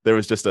there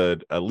was just a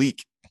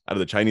leak out of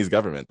the Chinese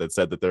government that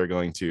said that they're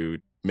going to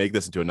make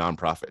this into a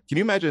nonprofit. Can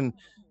you imagine?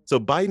 So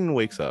Biden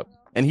wakes up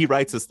and he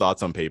writes his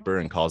thoughts on paper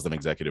and calls them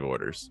executive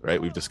orders, right?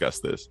 We've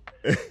discussed this.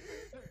 Can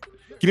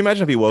you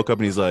imagine if he woke up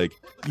and he's like,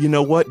 you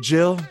know what,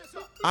 Jill?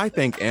 I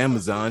think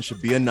Amazon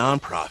should be a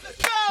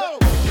nonprofit.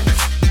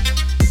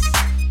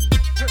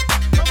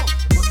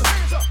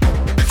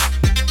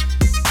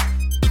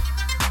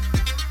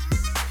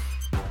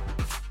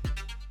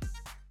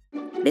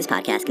 This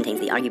podcast contains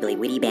the arguably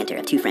witty banter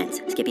of two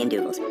friends, Skippy and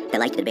Dougals, that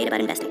like to debate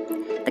about investing.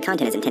 The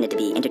content is intended to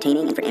be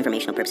entertaining and for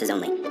informational purposes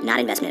only, not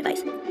investment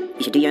advice.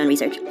 You should do your own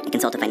research and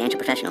consult a financial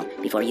professional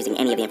before using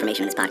any of the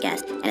information in this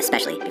podcast, and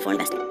especially before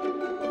investing.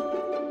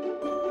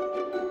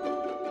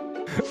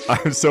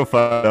 I'm so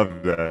fired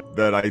up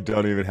that I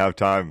don't even have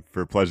time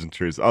for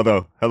pleasantries.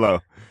 Although, hello,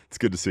 it's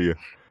good to see you.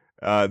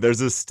 There's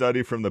this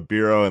study from the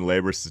Bureau of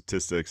Labor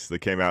Statistics that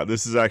came out.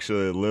 This is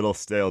actually a little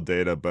stale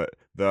data, but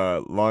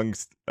the long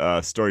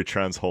story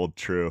trends hold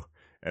true.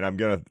 And I'm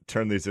going to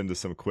turn these into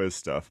some quiz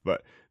stuff.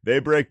 But they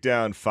break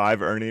down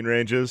 5 earning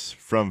ranges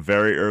from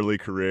very early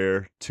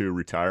career to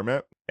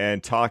retirement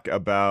and talk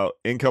about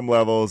income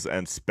levels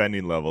and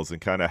spending levels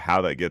and kind of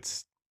how that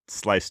gets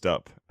sliced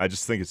up. I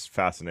just think it's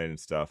fascinating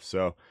stuff.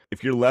 So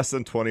if you're less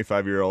than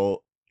 25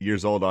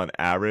 years old on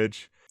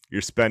average,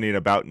 you're spending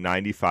about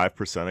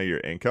 95% of your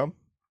income.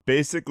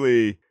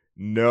 Basically,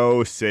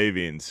 no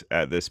savings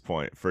at this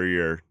point for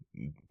your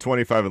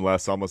 25 and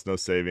less, almost no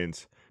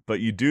savings. But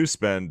you do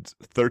spend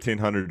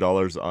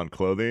 $1,300 on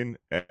clothing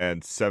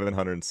and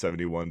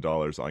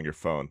 $771 on your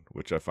phone,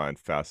 which I find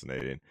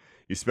fascinating.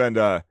 You spend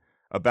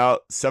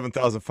about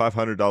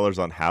 $7,500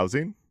 on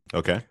housing.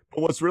 Okay.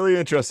 But what's really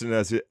interesting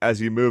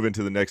as you move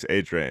into the next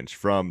age range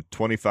from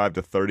 25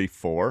 to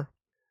 34,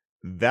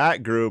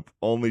 that group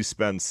only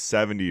spends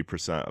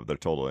 70% of their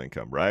total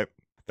income, right?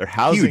 Their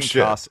housing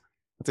costs.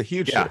 That's a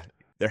huge shift.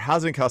 Their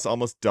housing costs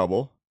almost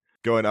double,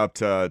 going up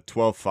to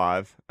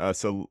 12.5,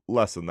 so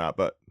less than that,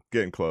 but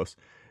getting close.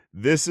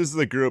 This is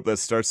the group that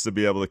starts to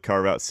be able to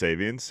carve out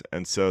savings,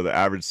 and so the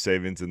average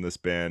savings in this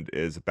band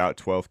is about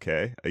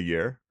 $12K a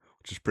year,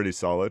 which is pretty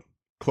solid.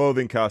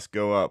 Clothing costs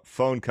go up,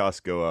 phone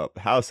costs go up,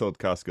 household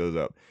costs goes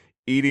up,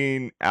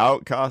 eating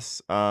out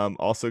costs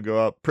also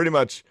go up. Pretty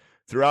much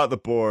throughout the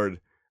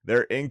board,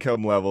 their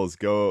income levels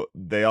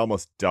they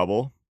almost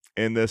double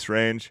in this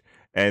range.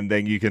 And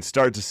then you can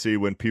start to see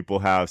when people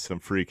have some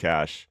free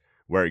cash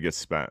where it gets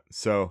spent.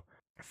 So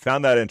I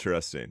found that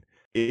interesting.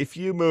 If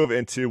you move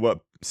into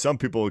what some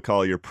people would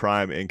call your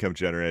prime income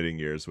generating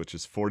years, which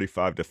is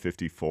 45 to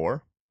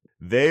 54,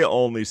 they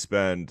only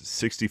spend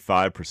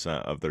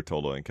 65% of their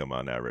total income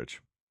on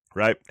average,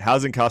 right?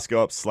 Housing costs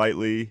go up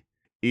slightly.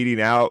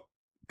 Eating out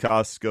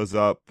costs goes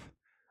up.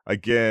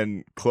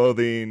 Again,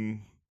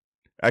 clothing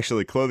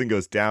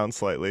goes down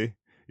slightly.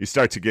 You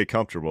start to get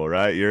comfortable,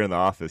 right? You're in the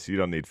office. You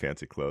don't need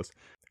fancy clothes.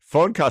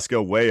 Phone costs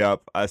go way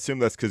up. I assume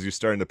that's because you're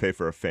starting to pay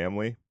for a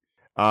family.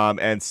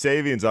 And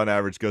savings on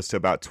average goes to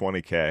about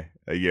 $20K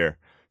a year.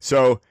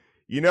 So,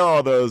 you know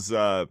all those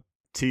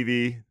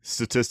TV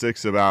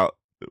statistics about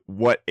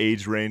what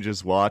age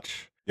ranges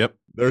watch? Yep.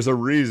 There's a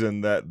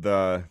reason that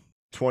the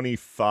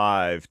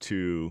 25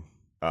 to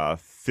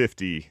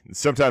 50,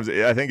 sometimes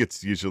I think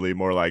it's usually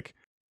more like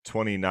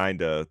 29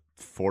 to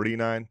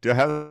 49. Do I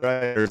have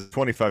that right? Or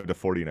 25 to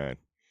 49?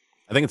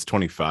 I think it's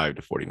 25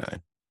 to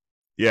 49.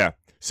 Yeah.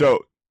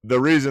 So the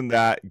reason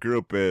that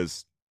group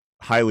is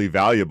highly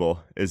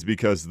valuable is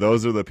because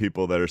those are the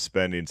people that are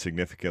spending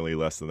significantly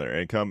less than their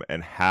income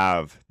and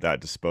have that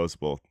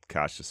disposable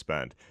cash to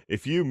spend.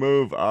 If you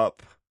move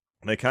up,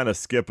 they kind of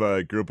skip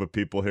a group of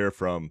people here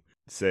from,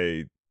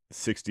 say,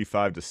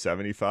 65 to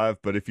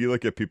 75. But if you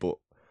look at people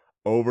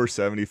over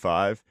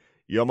 75,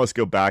 you almost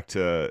go back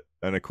to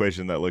an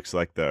equation that looks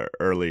like the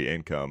early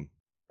income,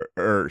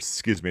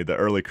 the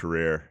early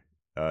career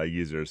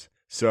users.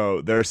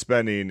 So they're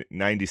spending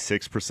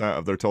 96%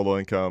 of their total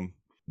income.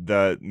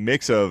 The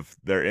mix of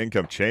their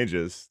income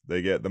changes.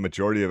 They get the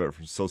majority of it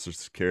from Social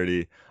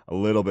Security, a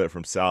little bit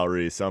from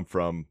salary, some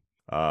from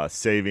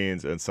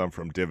savings, and some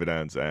from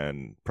dividends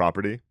and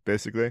property,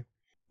 basically.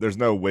 There's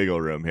no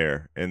wiggle room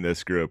here in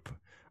this group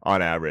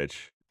on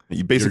average.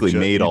 You basically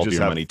made all of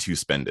your money to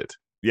spend it.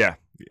 Yeah,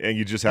 and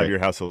you just have your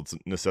household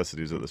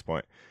necessities at this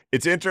point.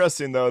 It's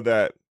interesting, though,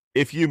 that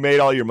if you made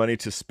all your money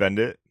to spend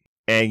it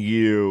and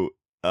you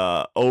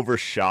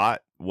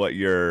overshot what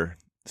your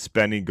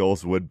spending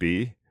goals would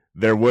be,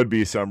 there would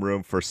be some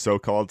room for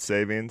so-called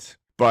savings,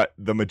 but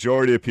the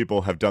majority of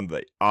people have done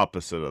the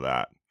opposite of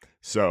that.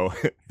 So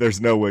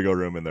there's no wiggle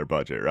room in their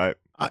budget, right?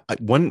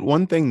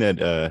 One thing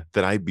that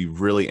I'd be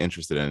really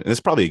interested in, and this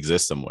probably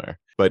exists somewhere,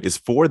 but is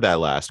for that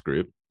last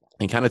group,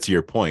 and kind of to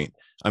your point,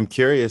 I'm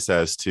curious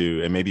as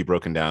to, and maybe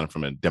broken down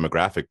from a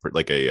demographic,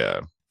 like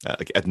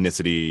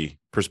ethnicity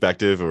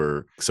perspective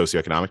or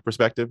socioeconomic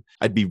perspective,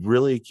 I'd be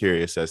really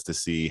curious as to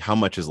see how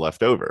much is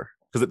left over,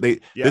 because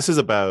this is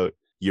about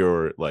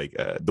your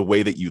the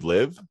way that you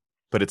live,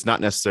 but it's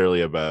not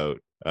necessarily about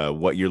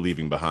what you're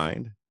leaving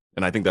behind.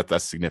 And I think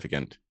that's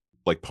significant,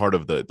 like part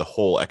of the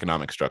whole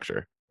economic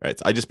structure, right?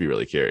 So I'd just be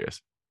really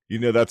curious.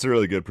 That's a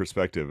really good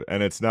perspective.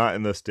 And it's not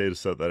in this data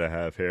set that I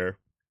have here,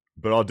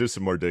 but I'll do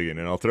some more digging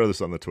and I'll throw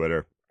this on the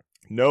Twitter.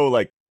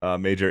 No,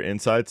 major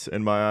insights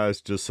in my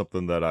eyes, just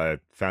something that I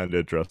found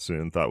interesting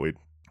and thought we'd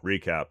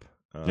recap.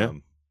 Yeah.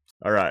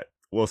 All right.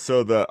 Well,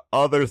 so the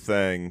other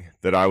thing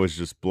that I was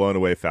just blown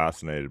away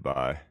fascinated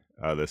by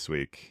this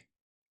week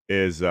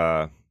is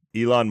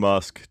Elon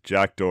Musk,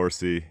 Jack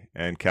Dorsey,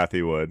 and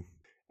Cathie Wood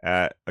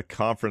at a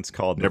conference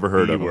called Never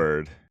heard of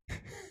Word.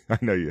 I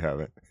know you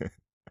haven't.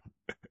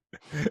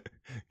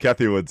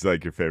 Cathie Wood's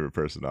like your favorite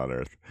person on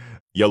earth.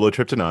 YOLO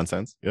trip to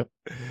nonsense. Yep.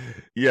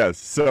 Yes.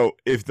 So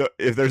if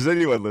there's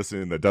anyone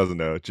listening that doesn't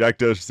know, Jack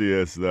Dorsey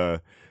is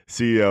the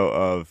CEO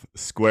of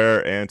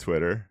Square and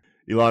Twitter.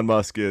 Elon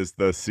Musk is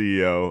the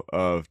CEO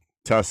of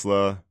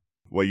Tesla,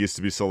 what used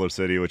to be Solar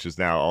City, which is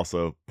now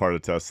also part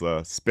of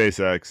Tesla,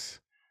 SpaceX.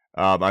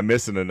 I'm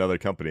missing another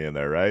company in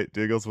there, right?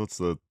 Diggles, what's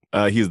the...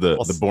 He's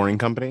the Boring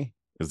Company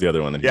is the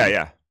other one.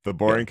 Yeah. The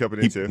Boring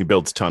Company too. He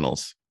builds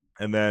tunnels.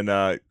 And then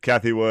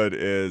Cathie Wood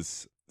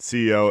is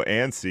CEO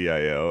and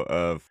CIO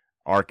of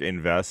ARK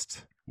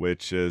Invest,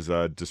 which is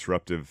a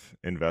disruptive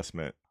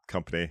investment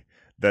company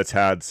that's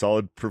had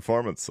solid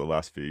performance the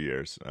last few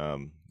years.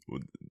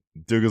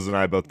 Douglas and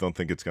I both don't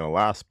think it's going to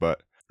last,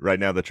 but right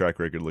now the track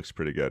record looks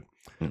pretty good.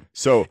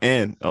 So,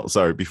 and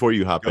sorry, before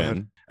you hop in,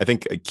 ahead. I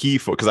think a key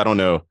for, because I don't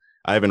know,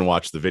 I haven't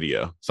watched the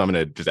video, so I'm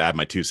going to just add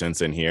my 2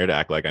 cents in here to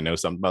act like I know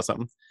something about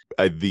something.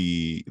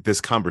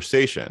 This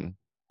conversation,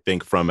 I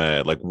think from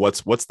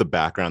what's the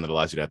background that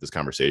allows you to have this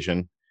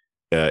conversation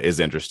is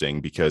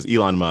interesting, because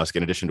Elon Musk,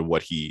 in addition to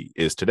what he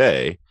is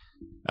today,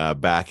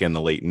 back in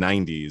the late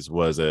 90s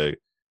was a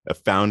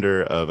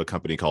founder of a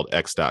company called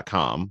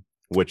X.com,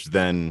 which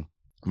then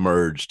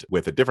merged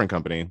with a different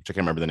company, which I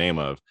can't remember the name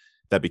of,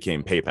 that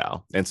became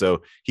PayPal. And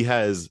so he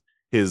has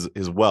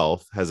his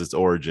wealth has its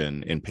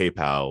origin in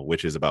PayPal,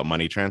 which is about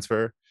money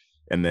transfer.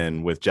 And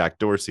then with Jack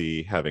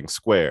Dorsey having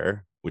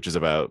Square, which is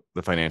about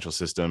the financial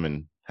system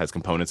and has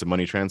components of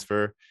money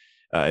transfer.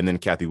 And then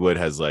Cathie Wood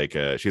has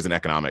she has an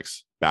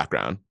economics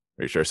background,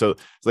 very sure. So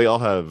they all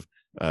have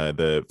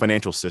the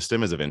financial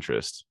system is of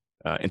interest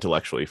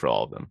intellectually for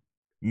all of them.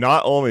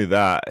 Not only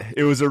that,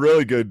 it was a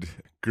really good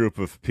group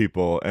of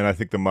people, and I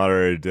think the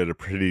moderator did a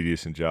pretty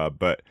decent job,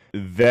 but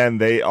then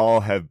they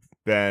all have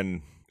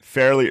been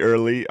fairly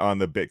early on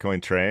the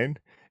Bitcoin train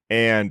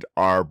and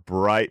are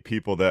bright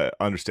people that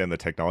understand the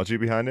technology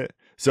behind it.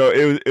 So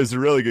it was a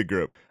really good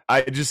group.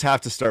 I just have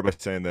to start by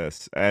saying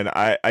this, and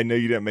I know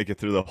you didn't make it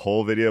through the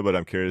whole video, but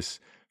I'm curious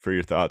for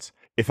your thoughts.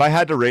 If I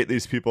had to rate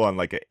these people on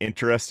an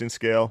interesting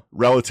scale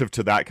relative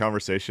to that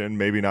conversation,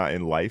 maybe not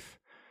in life,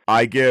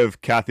 I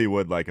give Cathie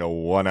Wood a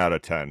 1 out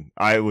of 10.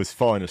 I was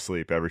falling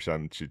asleep every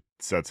time she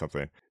said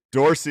something.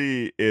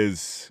 Dorsey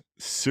is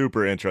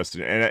super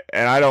interesting, and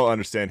I don't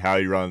understand how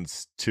he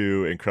runs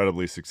 2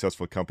 incredibly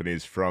successful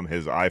companies from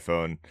his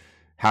iPhone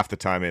half the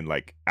time in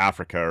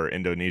Africa or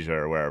Indonesia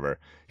or wherever.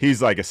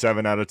 He's a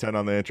 7 out of 10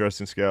 on the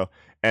interesting scale,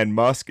 and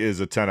Musk is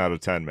a 10 out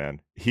of 10,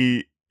 man.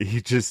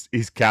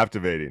 He's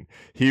captivating.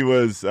 He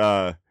was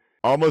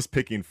almost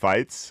picking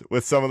fights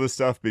with some of the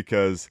stuff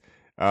because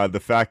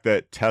the fact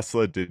that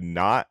Tesla did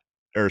not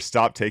or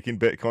stopped taking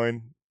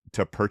Bitcoin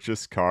to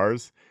purchase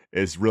cars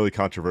is really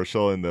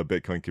controversial in the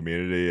Bitcoin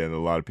community, and a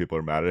lot of people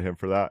are mad at him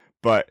for that.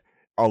 But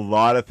a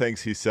lot of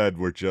things he said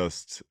were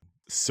just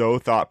so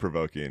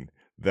thought-provoking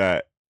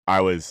that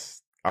I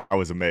was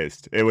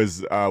amazed. It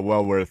was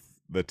well worth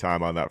the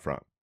time on that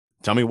front.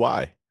 Tell me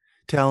why.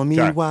 Tell me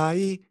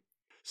why.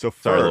 So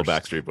first, sorry, little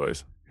Backstreet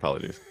Boys.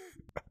 Apologies.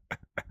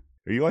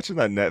 Are you watching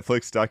that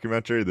Netflix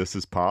documentary, This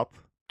Is Pop?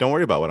 Don't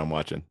worry about what I'm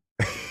watching.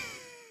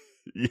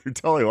 You're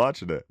totally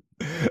watching it.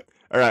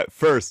 All right.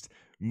 First,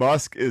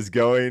 Musk is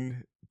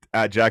going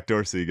at Jack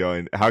Dorsey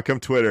going, how come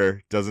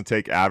Twitter doesn't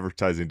take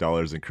advertising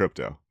dollars in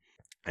crypto?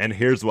 And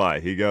here's why.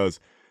 He goes,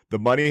 the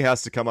money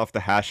has to come off the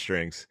hash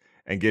strings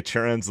and get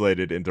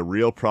translated into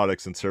real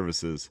products and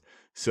services.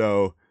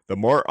 So the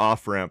more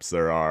off-ramps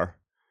there are,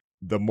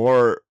 the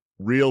more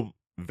real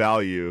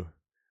value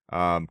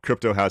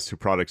crypto has to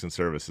products and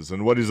services.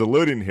 And what he's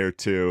alluding here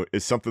to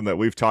is something that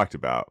we've talked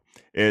about.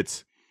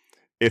 It's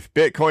if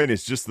Bitcoin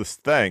is just this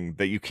thing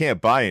that you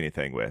can't buy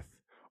anything with,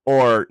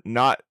 or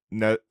not,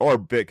 or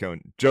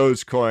Bitcoin,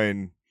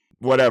 Dogecoin,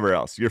 whatever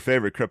else, your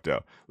favorite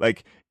crypto.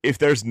 If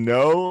there's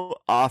no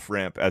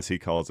off-ramp, as he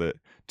calls it,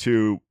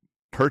 to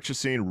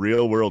purchasing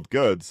real-world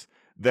goods,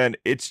 then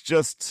it's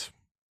just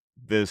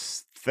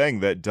this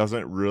thing that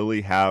doesn't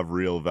really have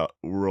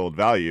real-world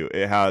value.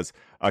 It has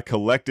a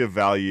collective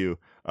value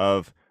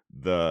of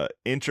the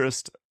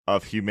interest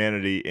of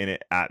humanity in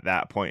it at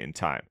that point in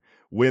time.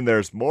 When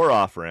there's more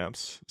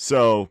off-ramps,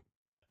 so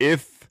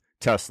if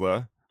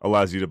Tesla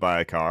allows you to buy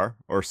a car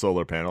or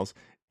solar panels,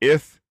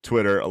 if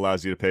Twitter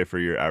allows you to pay for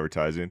your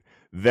advertising,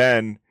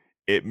 then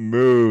it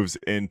moves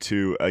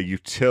into a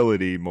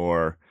utility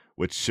more,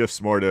 which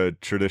shifts more to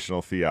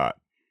traditional fiat.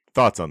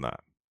 Thoughts on that?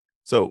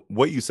 So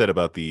what you said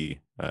about the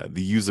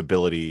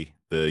usability,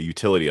 the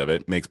utility of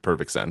it makes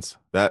perfect sense.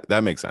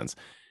 That makes sense.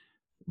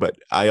 But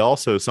I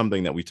also,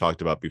 something that we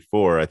talked about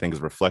before, I think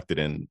is reflected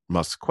in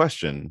Musk's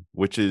question,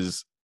 which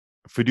is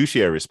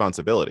fiduciary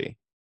responsibility.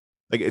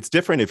 Like, it's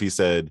different if he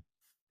said,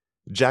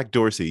 Jack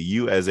Dorsey,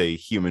 you as a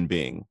human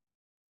being,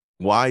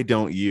 why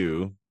don't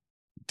you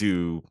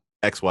do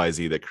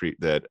XYZ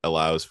that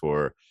allows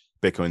for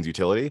Bitcoin's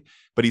utility?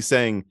 But he's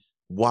saying,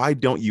 why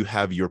don't you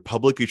have your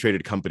publicly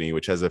traded company,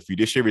 which has a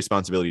fiduciary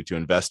responsibility to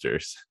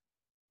investors,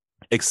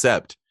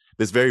 accept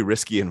this very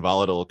risky and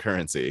volatile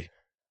currency?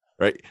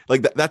 Right?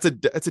 Like that's a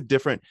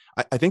different.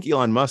 I think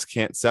Elon Musk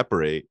can't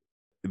separate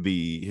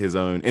his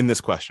own, in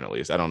this question at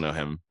least. I don't know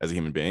him as a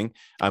human being.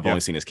 I've only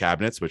seen his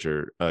cabinets, which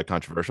are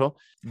controversial.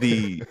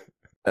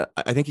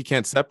 I think he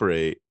can't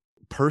separate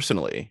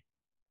personally,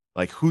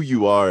 like who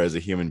you are as a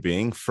human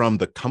being, from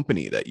the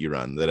company that you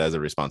run that has a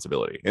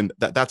responsibility, and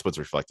that's what's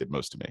reflected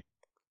most to me.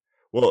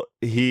 Well,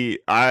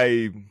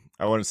 I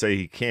want to say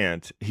he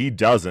can't. He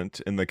doesn't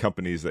in the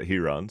companies that he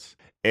runs.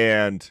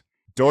 And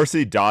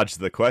Dorsey dodged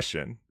the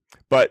question.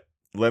 But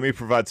let me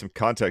provide some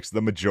context.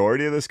 The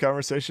majority of this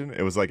conversation,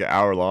 it was like an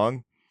hour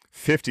long.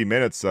 50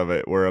 minutes of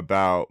it were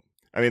about,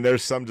 I mean,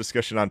 there's some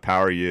discussion on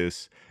power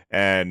use,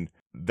 and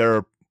there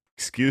are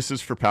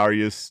excuses for power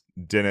use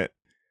didn't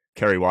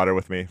carry water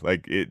with me.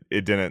 Like it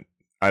didn't,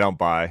 I don't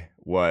buy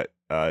what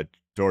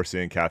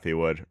Dorsey and Cathie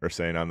Wood are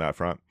saying on that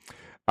front.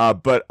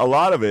 But a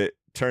lot of it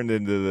turned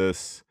into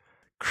this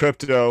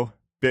crypto,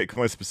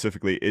 Bitcoin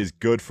specifically, is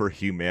good for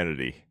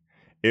humanity.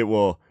 It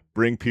will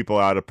bring people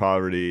out of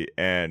poverty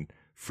and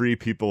free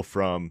people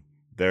from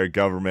their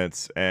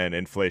governments and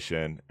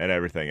inflation and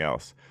everything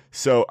else.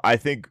 So I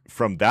think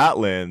from that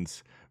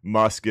lens,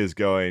 Musk is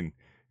going,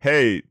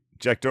 hey,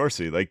 Jack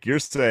Dorsey, like you're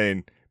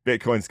saying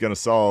Bitcoin's going to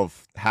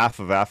solve half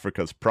of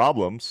Africa's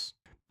problems,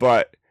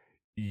 but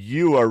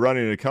you are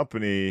running a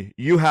company,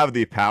 you have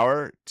the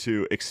power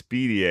to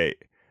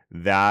expedite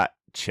that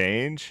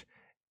change,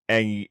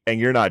 and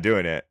you're not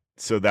doing it.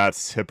 So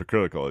that's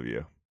hypocritical of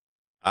you.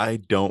 I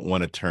don't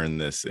want to turn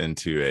this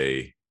into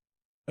a,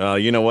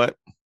 you know what?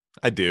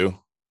 I do.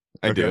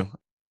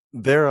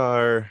 There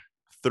are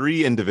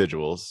 3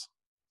 individuals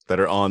that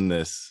are on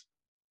this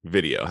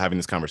video having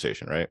this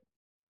conversation, right?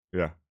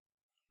 Yeah.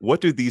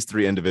 What do these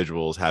 3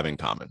 individuals have in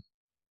common?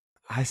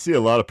 I see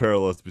a lot of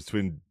parallels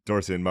between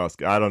Dorsey and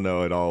Musk. I don't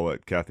know at all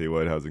what Cathie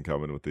Wood has in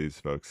common with these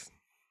folks.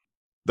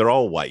 They're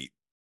all white.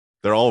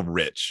 They're all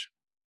rich.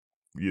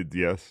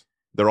 Yes.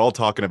 They're all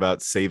talking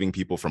about saving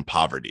people from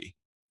poverty.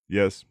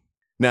 Yes.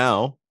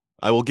 Now,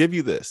 I will give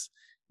you this.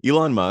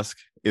 Elon Musk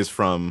is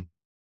from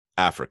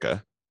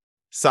Africa,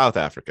 South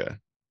Africa,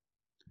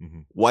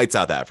 white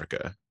South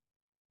Africa,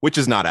 which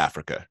is not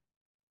Africa.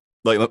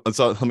 Like,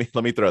 so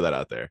let me throw that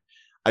out there.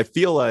 I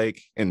feel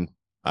like, and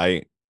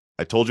I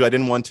told you I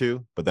didn't want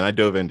to, but then I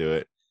dove into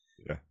it.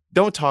 Yeah.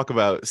 Don't talk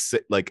about,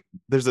 like,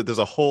 there's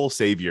a whole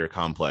savior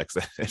complex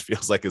that it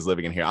feels like is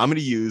living in here. I'm going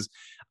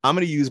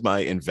to use my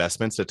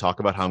investments to talk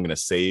about how I'm going to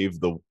save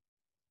the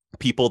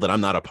people that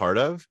I'm not a part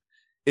of.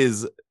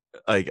 Is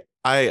like,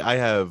 I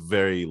have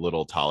very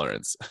little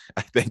tolerance,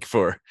 I think,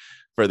 for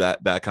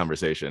that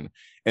conversation.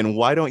 And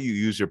why don't you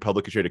use your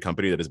publicly traded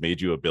company that has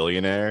made you a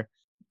billionaire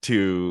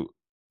to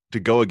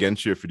go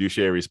against your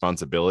fiduciary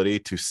responsibility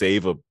to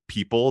save a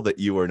people that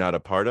you are not a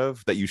part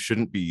of, that you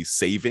shouldn't be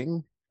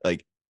saving?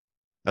 Like,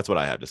 that's what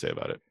I have to say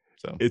about it.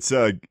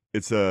 So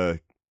it's a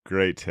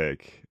great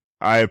take.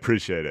 I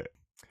appreciate it.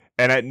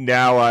 And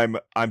now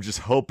I'm just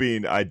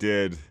hoping I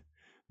did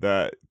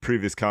the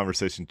previous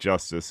conversation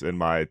justice in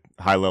my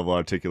high level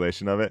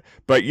articulation of it.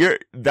 But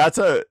that's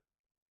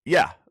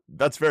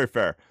very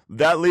fair.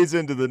 That leads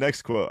into the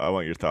next quote I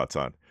want your thoughts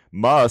on.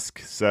 Musk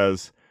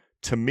says,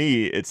 to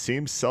me, it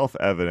seems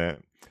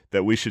self-evident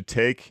that we should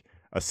take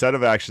a set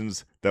of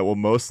actions that will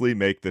mostly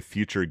make the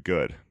future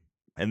good.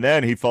 And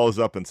then he follows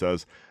up and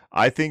says,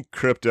 I think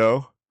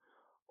crypto,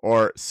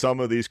 or some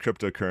of these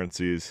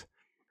cryptocurrencies,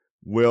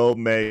 will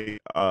make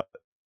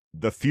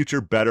the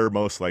future better,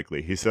 most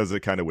likely. He says it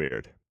kind of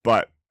weird.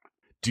 But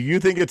do you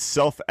think it's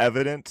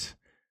self-evident?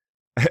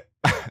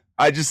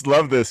 I just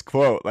love this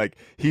quote. Like,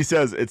 he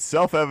says it's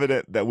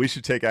self-evident that we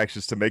should take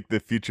actions to make the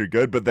future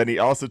good, but then he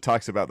also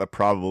talks about the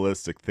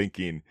probabilistic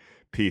thinking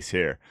piece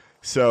here.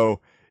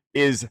 So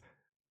there's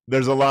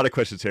a lot of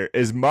questions here.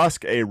 Is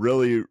Musk a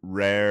really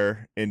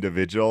rare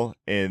individual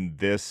in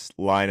this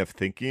line of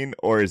thinking,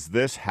 or is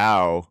this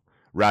how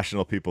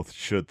rational people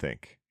should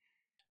think?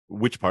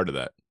 Which part of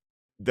that?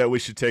 That we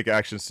should take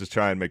actions to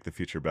try and make the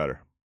future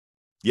better.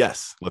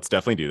 Yes, let's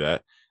definitely do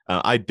that.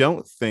 I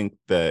don't think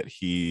that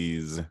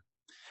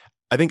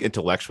I think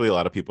intellectually a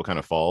lot of people kind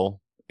of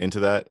fall into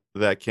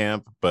that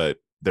camp, but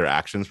their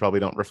actions probably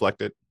don't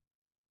reflect it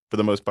for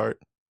the most part,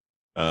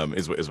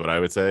 is what I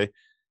would say.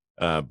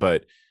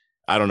 But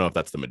I don't know if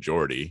that's the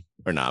majority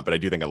or not, but I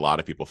do think a lot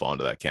of people fall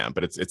into that camp.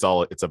 But it's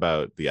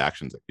about the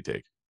actions that you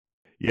take.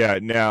 Yeah.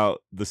 Now,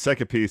 the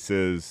second piece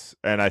is,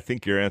 and I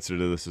think your answer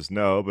to this is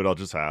no, but I'll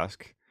just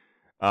ask,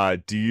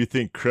 do you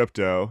think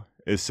crypto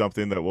is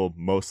something that will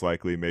most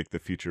likely make the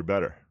future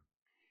better?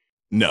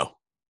 No.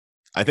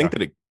 I think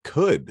that it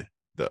could,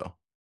 though.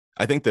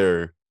 I think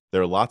there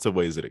are lots of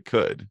ways that it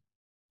could.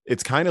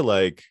 it's kind of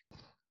like,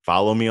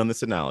 follow me on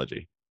this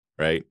analogy,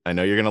 right? I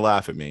know you're going to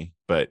laugh at me,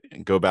 but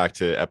go back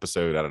to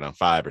episode, I don't know,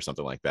 5 or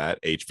something like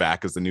that.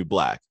 HVAC is the new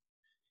black.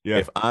 Yeah.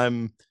 If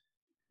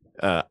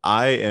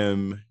I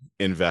am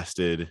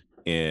invested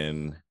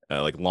in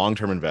like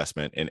long-term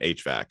investment in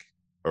HVAC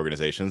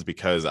organizations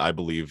because I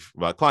believe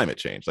about climate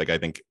change. Like I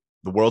think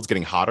the world's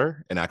getting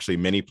hotter, and actually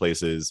many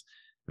places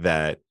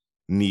that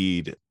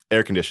need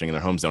air conditioning in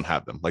their homes don't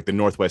have them, like the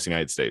Northwest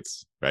United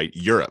States, right?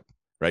 Europe,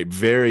 right?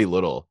 Very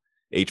little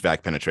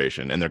HVAC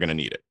penetration, and they're going to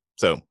need it.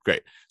 So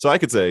great. So I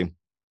could say, and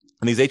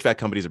these HVAC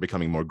companies are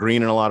becoming more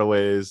green in a lot of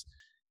ways.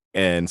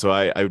 And so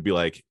I would be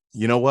like,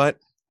 you know what?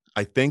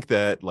 I think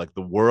that like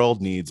the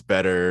world needs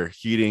better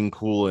heating,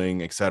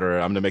 cooling, et cetera.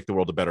 I'm going to make the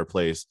world a better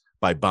place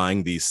by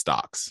buying these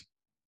stocks.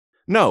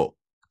 No,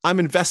 I'm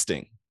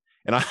investing.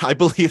 And I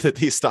believe that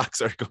these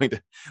stocks are going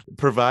to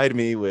provide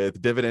me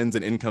with dividends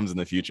and incomes in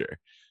the future.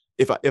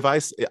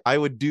 I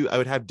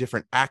would have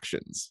different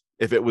actions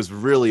if it was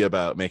really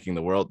about making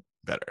the world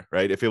better,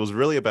 right? If it was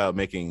really about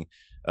making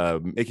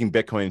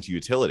Bitcoin into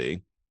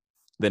utility,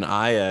 then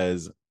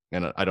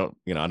and I don't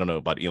know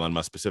about Elon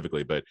Musk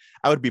specifically, but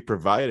I'd be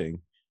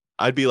providing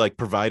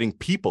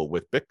people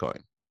with Bitcoin,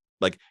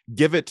 like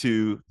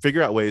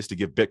figure out ways to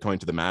give Bitcoin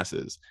to the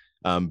masses,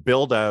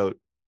 build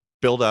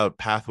out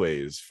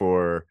pathways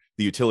for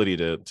the utility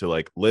to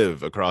like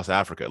live across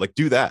Africa. Like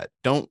do that.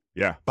 Don't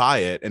buy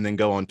it and then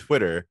go on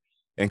Twitter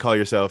and call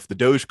yourself the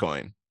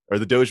Dogecoin or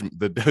the Doge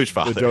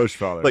father. The Doge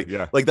father.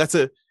 Like that's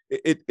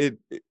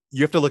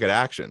you have to look at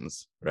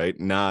actions, right?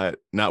 Not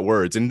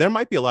words. And there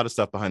might be a lot of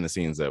stuff behind the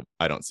scenes that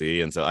I don't see.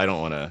 And so I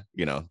don't want to,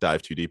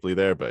 dive too deeply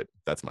there, but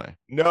that's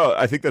No,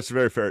 I think that's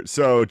very fair.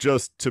 So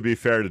just to be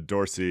fair to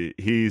Dorsey,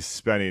 he's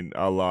spending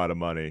a lot of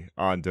money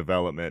on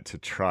development to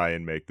try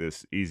and make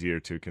this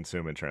easier to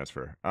consume and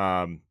transfer.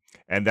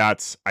 And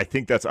I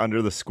think that's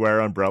under the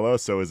Square umbrella.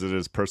 So is it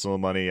his personal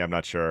money? I'm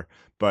not sure,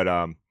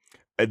 but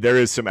there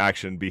is some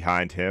action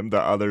behind him.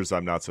 The others,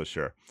 I'm not so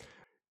sure.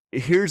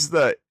 Here's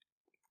the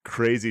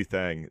crazy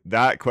thing.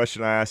 That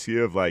question I asked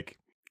you of like,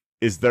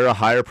 is there a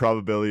higher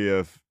probability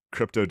of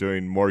crypto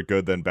doing more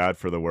good than bad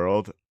for the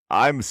world?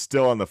 I'm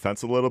still on the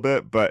fence a little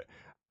bit, but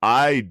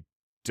I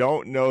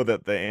don't know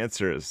that the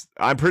answer is,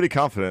 I'm pretty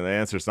confident the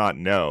answer is not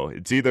no.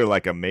 It's either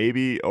like a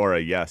maybe or a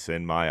yes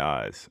in my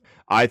eyes.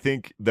 I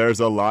think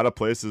there's a lot of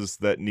places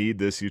that need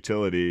this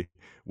utility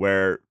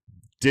where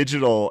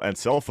digital and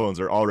cell phones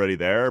are already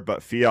there,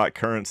 but fiat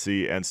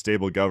currency and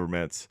stable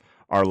governments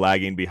are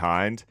lagging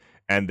behind,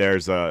 and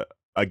there's a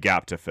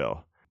gap to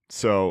fill.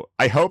 So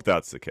I hope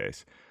that's the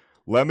case.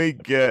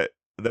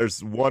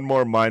 There's one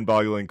more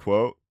mind-boggling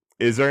quote.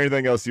 Is there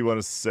anything else you want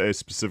to say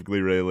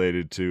specifically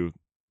related to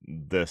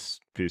this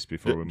piece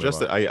before we move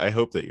on? I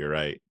hope that you're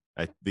right.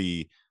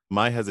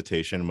 My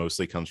hesitation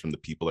mostly comes from the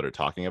people that are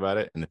talking about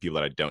it and the people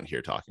that I don't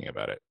hear talking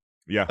about it.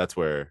 Yeah. That's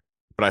where,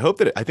 but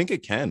I think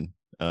it can.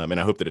 And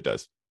I hope that it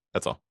does.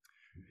 That's all.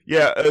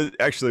 Yeah.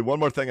 Actually, one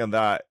more thing on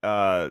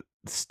that.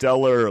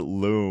 Stellar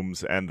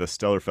Looms and the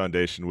Stellar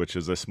Foundation, which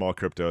is a small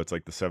crypto. It's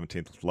like the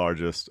 17th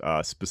largest,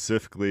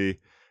 specifically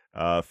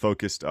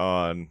focused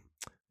on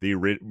the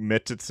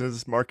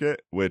remittances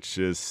market, which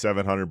is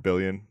 $700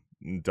 billion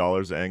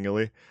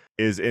annually,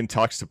 is in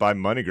talks to buy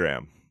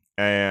MoneyGram.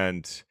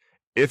 And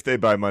if they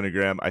buy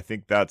MoneyGram, I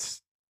think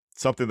that's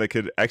something that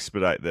could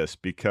expedite this,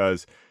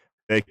 because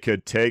they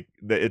could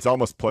it's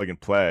almost plug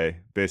and play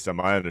based on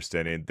my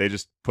understanding. They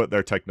just put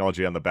their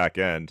technology on the back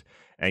end,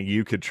 and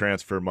you could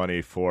transfer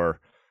money for,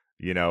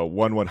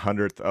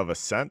 1/100th of a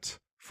cent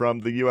from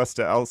the US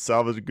to El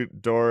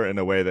Salvador in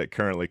a way that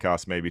currently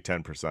costs maybe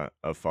 10%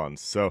 of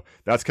funds. So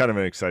that's kind of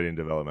an exciting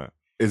development.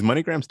 Is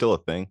MoneyGram still a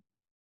thing?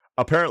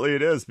 Apparently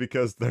it is,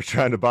 because they're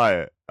trying to buy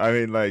it. I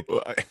mean, like,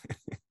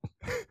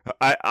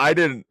 I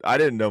didn't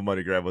know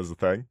MoneyGram was a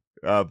thing,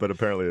 but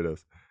apparently it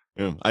is.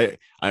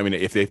 I mean,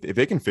 if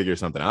they can figure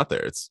something out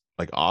there, it's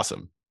like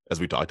awesome, as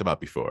we talked about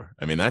before.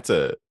 I mean, it's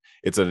a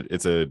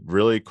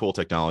really cool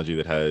technology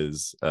that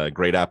has a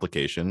great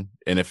application.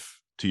 And if,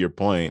 to your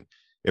point,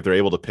 if they're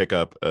able to pick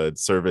up a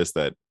service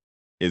that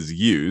is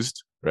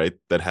used, right,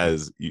 that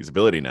has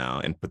usability now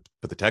and put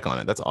the tech on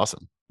it, that's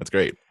awesome. That's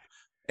great.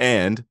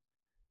 And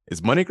is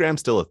MoneyGram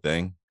still a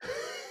thing?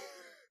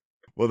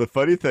 Well, the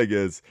funny thing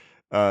is,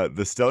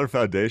 the Stellar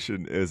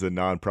Foundation is a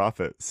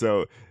nonprofit.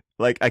 So,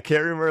 like, I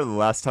can't remember the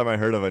last time I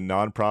heard of a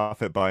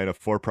nonprofit buying a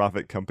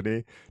for-profit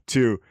company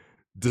to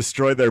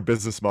destroy their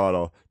business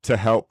model to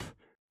help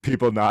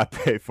people not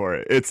pay for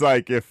it. It's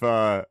like if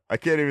I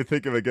can't even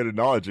think of a good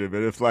analogy,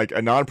 but if like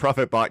a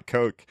nonprofit bought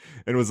Coke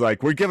and was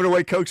like, we're giving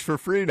away Cokes for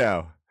free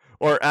now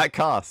or at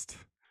cost.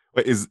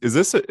 Wait, is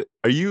this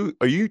are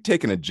you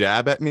taking a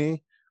jab at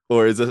me,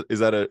 or is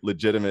that a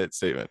legitimate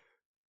statement?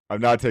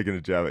 I'm not taking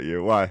a jab at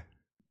you. Why?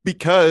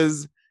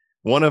 Because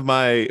one of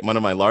my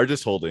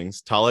largest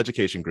holdings, Tall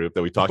Education Group,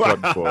 that we talked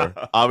about before,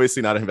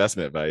 obviously not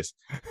investment advice,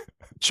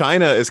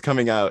 China is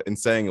coming out and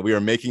saying we are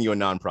making you a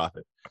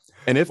nonprofit.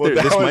 And if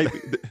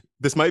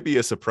this might be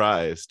a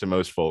surprise to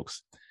most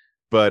folks,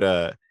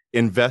 but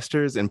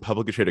investors in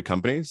publicly traded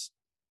companies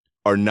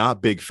are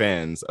not big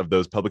fans of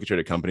those publicly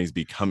traded companies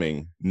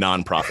becoming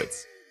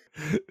nonprofits.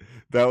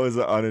 That was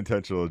an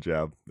unintentional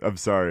jab. I'm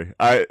sorry.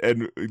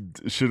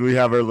 Should we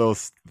have our little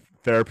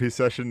therapy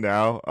session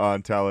now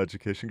on Tal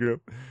Education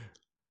Group?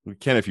 We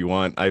can if you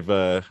want.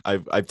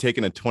 I've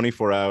taken a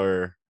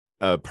 24-hour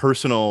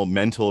personal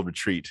mental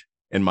retreat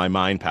in my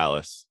mind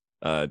palace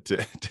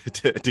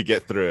to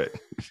get through it.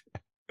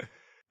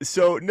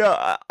 So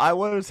no, I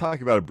wanted to talk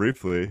about it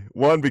briefly.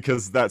 One,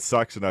 because that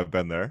sucks and I've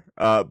been there.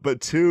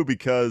 But two,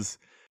 because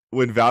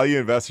when value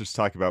investors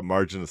talk about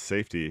margin of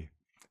safety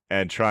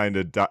and trying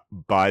to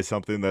buy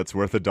something that's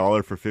worth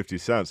 $1 for 50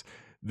 cents,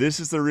 this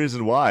is the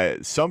reason why.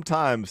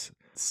 Sometimes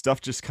stuff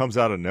just comes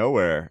out of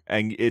nowhere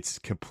and it's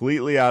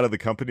completely out of the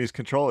company's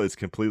control. It's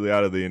completely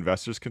out of the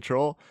investor's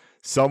control.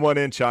 Someone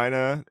in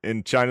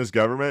China's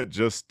government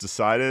just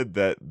decided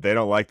that they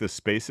don't like this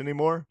space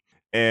anymore.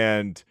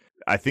 And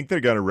I think they're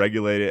going to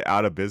regulate it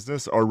out of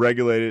business or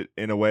regulate it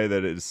in a way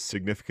that is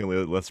significantly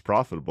less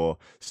profitable.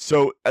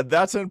 So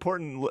that's an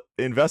important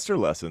investor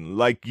lesson.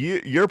 Like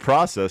your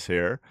process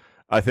here,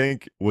 I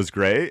think was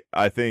great.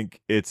 I think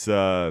it's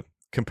a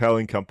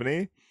compelling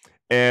company.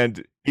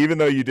 And even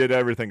though you did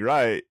everything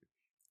right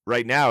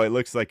now, it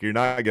looks like you're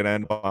not going to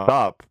end on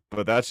top,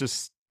 but that's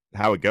just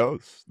how it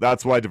goes.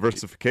 That's why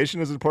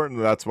diversification is important.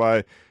 That's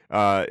why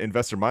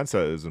investor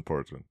mindset is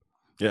important.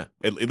 Yeah,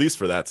 at least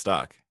for that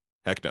stock.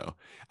 Heck no.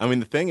 I mean,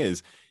 the thing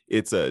is,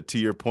 it's to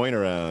your point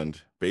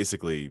around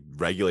basically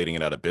regulating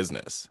it out of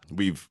business.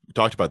 We've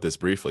talked about this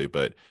briefly,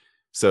 but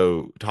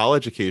so Tal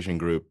Education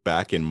Group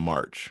back in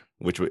March,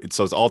 so its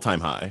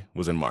all-time high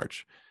was in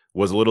March,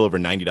 was a little over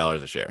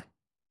 $90 a share.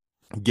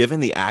 Given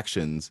the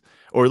actions,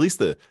 or at least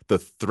the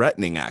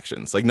threatening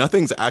actions, like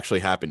nothing's actually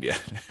happened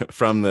yet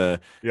from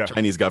the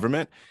Chinese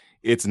government,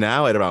 it's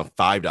now at around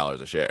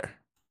 $5 a share.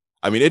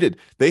 I mean,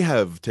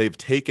 they've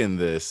taken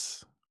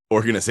this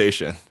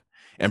organization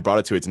and brought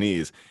it to its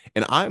knees.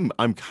 And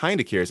I'm kind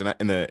of curious,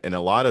 and a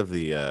lot of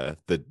the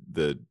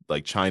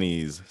like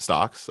Chinese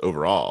stocks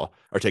overall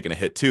are taking a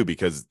hit too,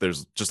 because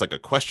there's just like a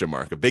question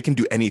mark if they can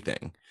do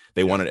anything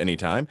they want at any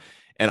time.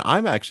 And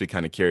I'm actually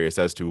kind of curious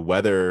as to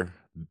whether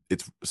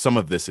some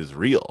of this is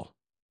real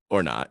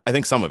or not. I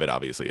think some of it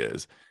obviously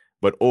is,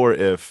 or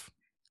if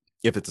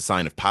it's a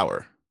sign of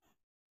power.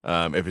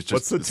 If it's just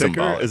what's the ticker?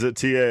 Symbolic. Is it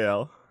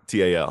TAL?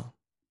 TAL.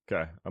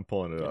 Okay, I'm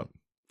pulling it up.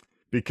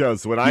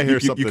 Because when I hear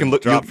something you can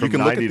look, drop you from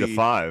can 90 look to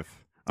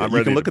 5, I'm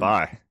ready to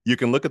buy. You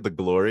can look at the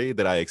glory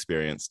that I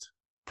experienced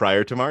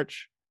prior to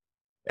March,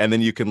 and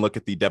then you can look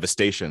at the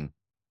devastation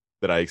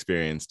that I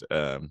experienced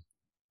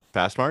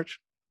past March.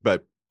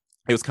 But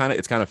it's kind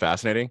of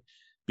fascinating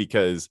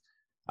because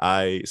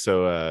we've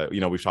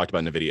talked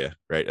about NVIDIA,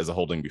 right, as a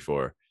holding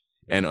before.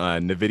 And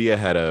NVIDIA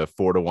had a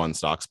 4-to-1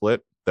 stock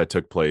split that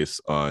took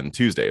place on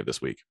Tuesday of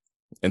this week.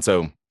 And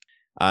so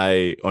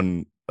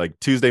on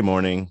Tuesday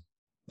morning,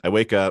 I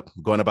wake up,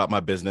 going about my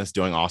business,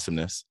 doing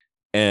awesomeness,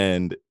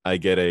 and I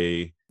get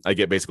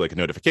basically like a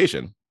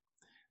notification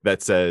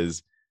that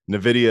says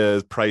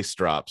NVIDIA's price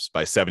drops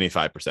by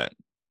 75%.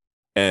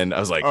 And I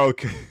was like,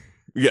 okay.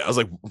 Yeah, I was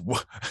like,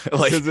 what?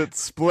 Like, because it's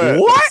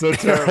split. What? It's so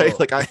terrible.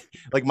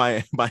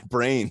 Right? My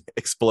brain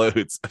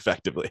explodes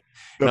effectively.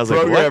 The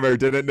programmer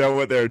didn't know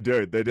what they were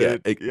doing. They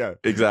did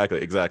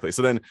exactly.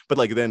 So then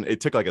it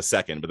took like a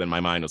second, but then my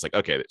mind was like,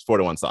 okay, it's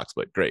 4-to-1 stock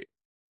split. Great.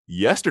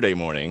 Yesterday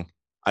morning,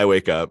 I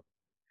wake up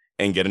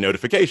and get a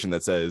notification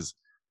that says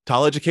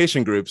Tal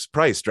Education Group's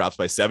price drops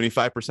by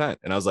 75%.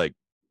 And I was like,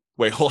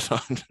 wait, hold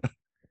on.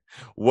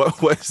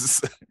 What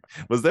was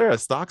there a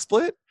stock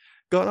split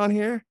going on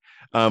here?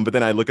 But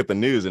then I look at the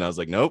news and I was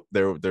like, nope,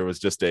 there was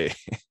just a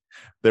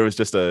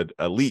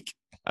leak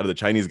out of the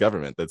Chinese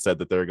government that said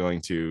that they're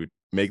going to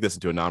make this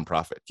into a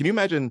nonprofit. Can you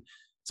imagine?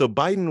 So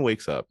Biden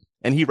wakes up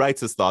and he writes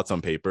his thoughts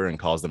on paper and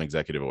calls them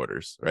executive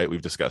orders, right?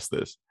 We've discussed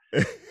this.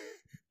 Can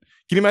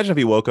you imagine if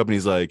he woke up and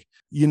he's like,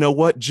 you know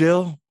what,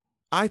 Jill?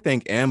 I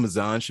think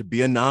Amazon should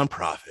be a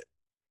nonprofit.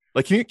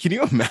 Like, can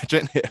you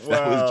imagine if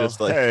that was just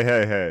like,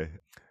 hey.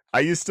 I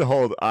used to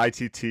hold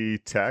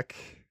ITT Tech.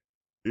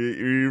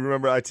 You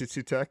remember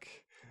ITT Tech?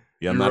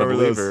 Yeah, I'm not a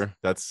believer.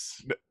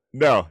 That's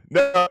no.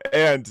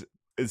 And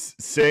it's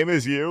same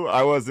as you.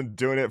 I wasn't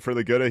doing it for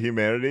the good of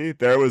humanity.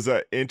 There was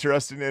an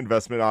interesting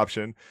investment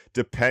option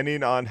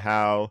depending on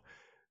how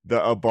the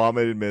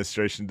Obama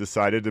administration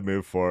decided to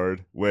move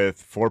forward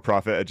with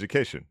for-profit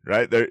education,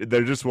 right?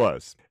 There just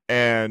was.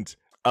 And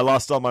I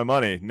lost all my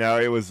money. Now,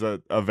 it was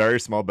a very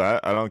small bet.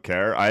 I don't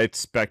care. I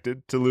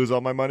expected to lose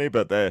all my money,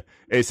 but the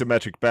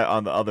asymmetric bet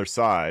on the other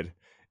side,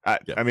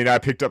 I mean, I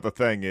picked up the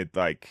thing at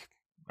I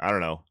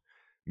don't know,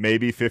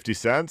 maybe 50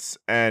 cents.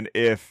 And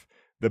if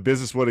the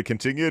business would have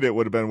continued, it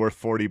would have been worth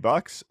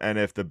 $40. And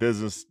if the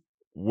business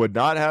would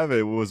not have,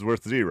 it was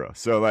worth $0.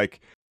 So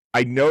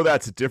I know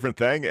that's a different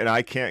thing, and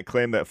I can't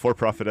claim that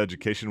for-profit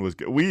education was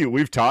good.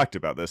 We've talked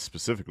about this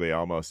specifically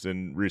almost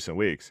in recent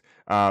weeks.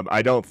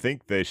 I don't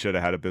think they should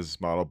have had a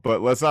business model,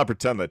 but let's not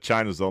pretend that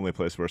China's the only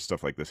place where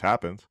stuff like this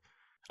happens.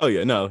 Oh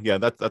yeah, no, yeah,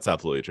 that's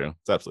absolutely true.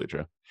 It's absolutely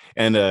true.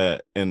 And a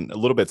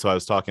little bit. So I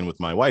was talking with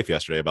my wife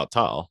yesterday about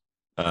Tal,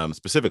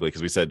 specifically,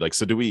 because we said like,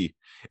 so do we?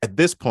 At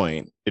this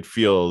point, it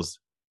feels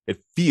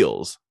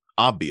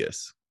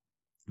obvious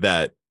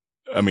that,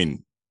 I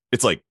mean,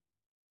 it's like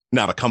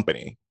not a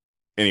company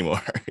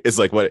anymore. It's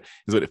like what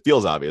it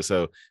feels obvious.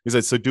 So we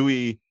said, so do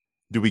we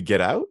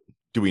get out?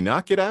 Do we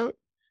not get out?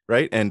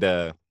 Right. And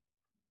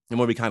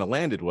what we kind of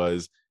landed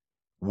was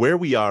where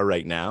we are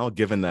right now,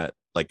 given that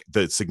like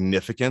the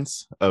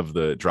significance of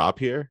the drop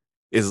here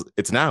is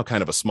it's now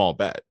kind of a small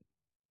bet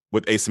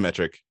with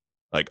asymmetric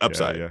like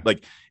upside.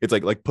 Like it's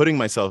like putting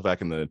myself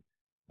back in the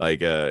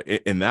like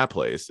in that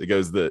place. It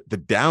goes the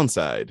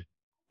downside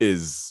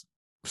is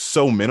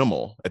so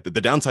minimal.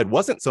 The downside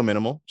wasn't so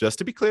minimal, just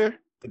to be clear.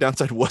 The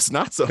downside was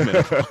not so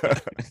minimal.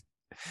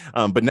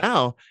 But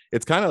now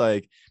it's kind of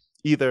like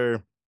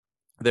either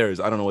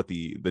there's, I don't know what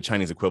the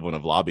Chinese equivalent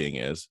of lobbying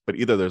is, but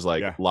either there's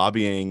like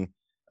lobbying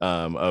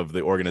of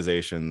the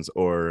organizations,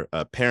 or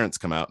parents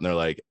come out and they're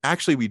like,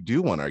 actually, we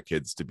do want our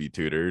kids to be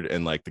tutored,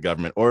 and like the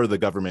government, or the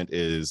government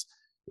is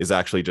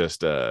actually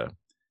just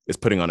is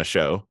putting on a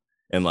show,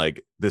 and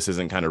like this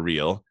isn't kind of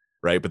real,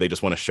 right? But they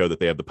just want to show that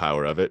they have the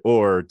power of it,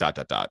 or ...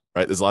 right?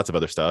 There's lots of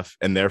other stuff,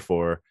 and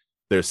therefore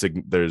there's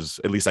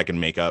at least I can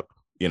make up,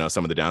 you know,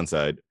 some of the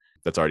downside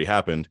that's already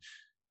happened,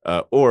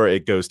 or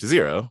it goes to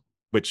zero,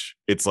 which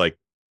it's like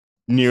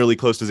nearly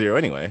close to zero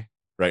anyway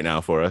right now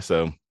for us.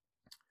 So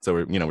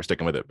we're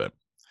sticking with it. But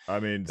I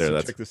mean, so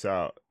check this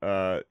out.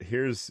 I'm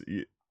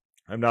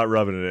not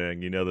rubbing it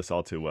in, you know this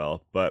all too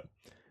well, but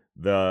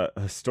the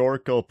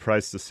historical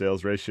price to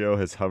sales ratio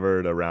has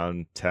hovered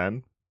around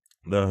 10.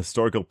 The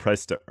historical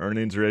price to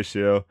earnings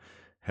ratio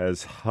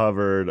has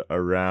hovered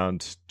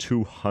around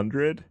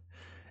 200,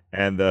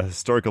 and the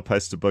historical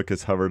price to book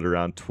has hovered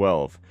around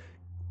 12.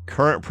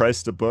 Current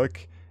price to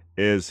book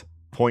is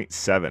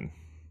 0.7.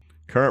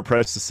 Current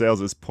price to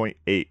sales is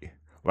 0.8.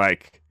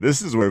 Like,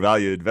 this is where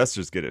value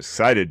investors get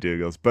excited,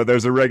 Dougals, but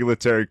there's a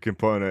regulatory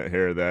component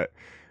here that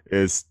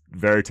is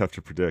very tough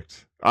to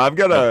predict. I'm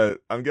gonna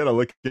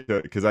look into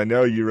it because I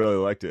know you really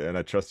liked it, and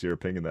I trust your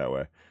opinion that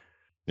way.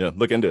 Yeah,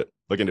 look into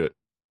it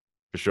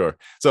for sure.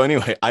 So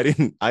anyway,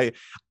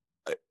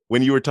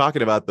 when you were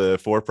talking about the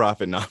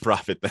for-profit,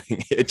 nonprofit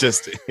thing,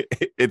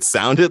 it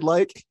sounded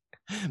like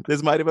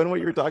this might have been what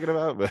you were talking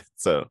about, but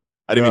so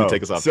I didn't mean to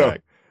take us off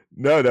track.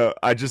 No,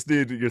 I just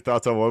need your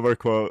thoughts on one more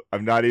quote.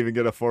 I'm not even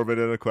gonna form it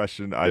in a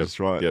question. I just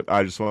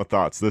want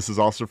thoughts. This is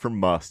also from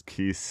Musk.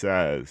 He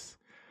says,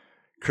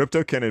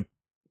 crypto can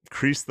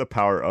increase the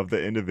power of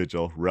the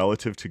individual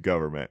relative to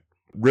government.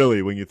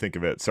 Really, when you think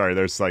of it, sorry,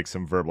 there's like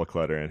some verbal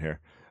clutter in here.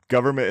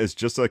 Government is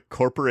just a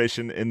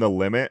corporation in the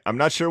limit. I'm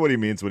not sure what he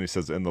means when he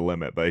says in the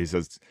limit, but he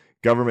says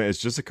government is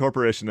just a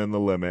corporation in the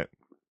limit.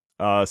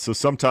 So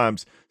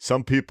sometimes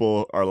some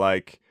people are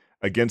like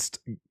against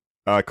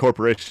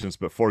corporations,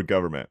 but for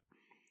government.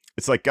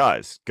 It's like,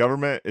 guys,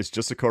 government is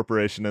just a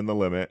corporation in the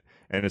limit,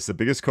 and it's the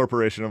biggest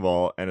corporation of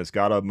all, and it's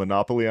got a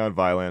monopoly on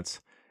violence.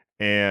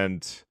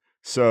 And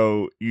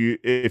so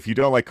if you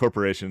don't like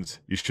corporations,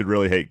 you should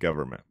really hate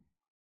government.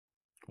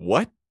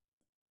 What?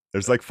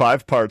 There's like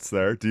 5 parts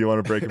there. Do you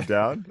want to break them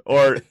down?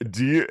 Or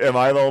am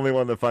I the only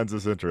one that finds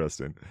this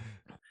interesting?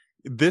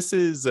 This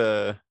is,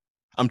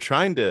 I'm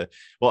trying to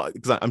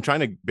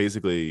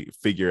basically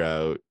figure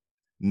out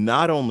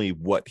not only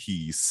what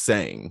he's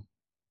saying,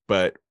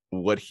 but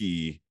what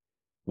he's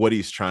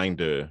trying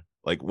to,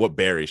 like, what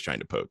bear he's trying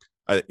to poke.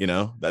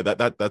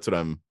 That's what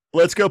I'm.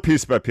 Let's go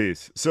piece by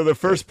piece. So the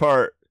first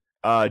part,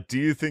 do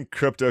you think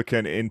crypto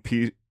can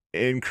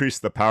increase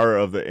the power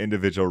of the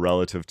individual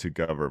relative to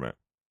government?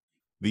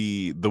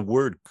 The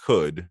word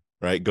could,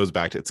 right, goes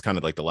back to, it's kind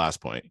of like the last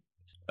point.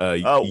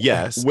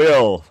 Yes.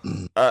 Will.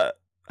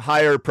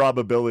 Higher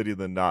probability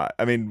than not.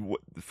 I mean,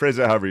 phrase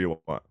it however you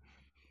want.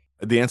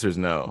 The answer is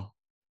no.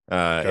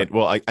 Okay.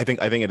 I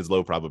think it is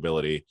low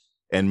probability,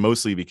 and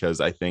mostly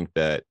because I think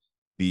that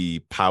the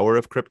power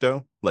of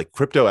crypto, like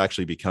crypto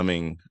actually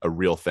becoming a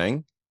real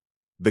thing,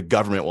 the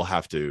government will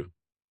have to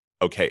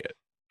okay it.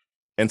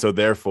 And so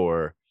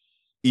therefore,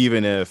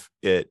 even if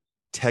it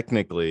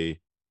technically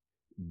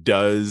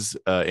does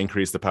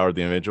increase the power of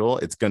the individual,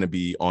 it's going to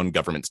be on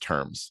government's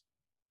terms.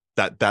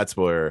 That's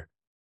where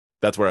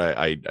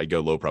I go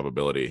low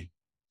probability.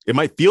 It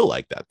might feel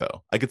like that,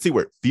 though. I could see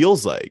where it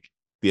feels like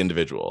the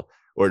individual,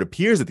 or it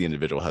appears that the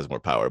individual has more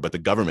power, but the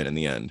government in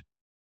the end,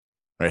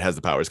 right, has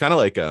the power. It's kind of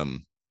like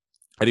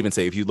I'd even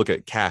say if you look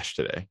at cash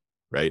today,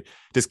 right?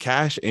 Does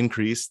cash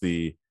increase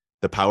the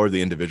power of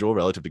the individual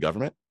relative to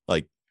government?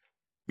 Like,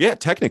 yeah,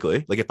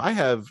 technically. Like if I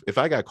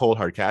got cold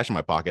hard cash in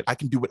my pocket, I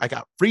can do what I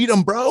got.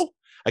 Freedom, bro.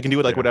 I can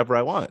do it like whatever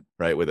I want,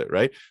 right, with it,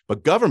 right?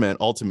 But government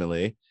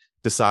ultimately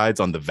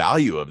decides on the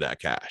value of that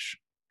cash.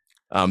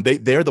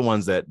 They're the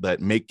ones that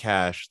make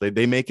cash.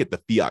 They make it the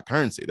fiat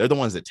currency. They're the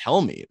ones that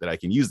tell me that I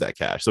can use that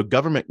cash. So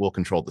government will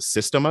control the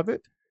system of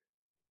it,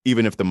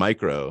 even if the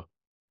micro,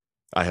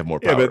 I have more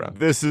power. Yeah, but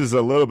this is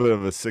a little bit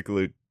of a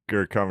cyclical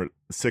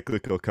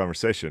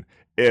conversation.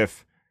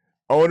 If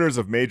owners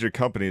of major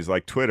companies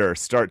like Twitter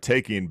start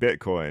taking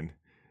Bitcoin,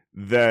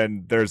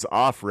 then there's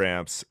off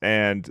ramps,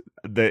 and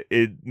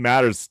it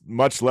matters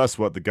much less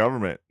what the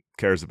government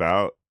cares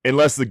about.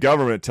 unless the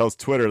government tells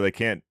Twitter they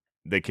can't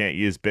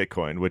use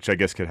Bitcoin, which I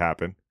guess could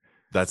happen.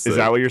 Is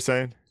that what you're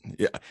saying?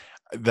 Yeah,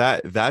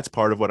 that's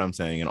part of what I'm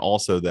saying, and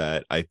also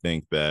that I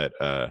think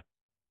that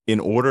in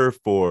order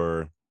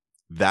for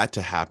that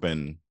to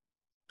happen,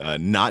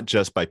 not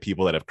just by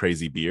people that have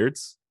crazy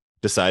beards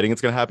deciding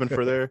it's going to happen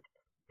for their,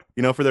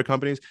 for their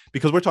companies,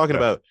 because we're talking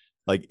about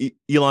like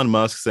Elon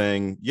Musk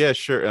saying, yeah,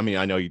 sure. I mean,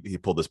 I know he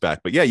pulled this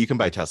back, but yeah, you can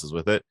buy Teslas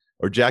with it.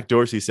 Or Jack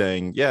Dorsey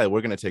saying, yeah,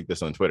 we're going to take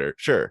this on Twitter.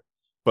 Sure.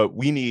 But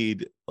we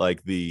need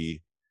like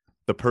the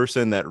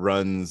person that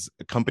runs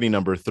company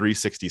number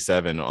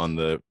 367 on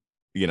the,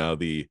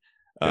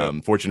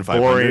 Fortune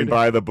 500. Boring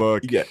by the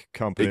book. Yeah,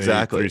 company.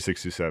 Exactly.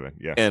 367.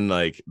 Yeah. And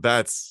like,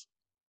 that's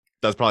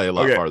probably a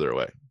lot farther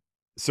away.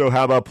 So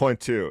how about point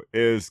 2?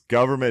 Is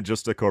government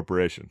just a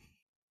corporation?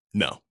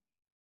 No,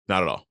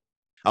 not at all.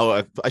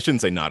 Oh, I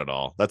shouldn't say not at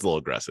all. That's a little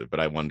aggressive,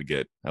 but I wanted to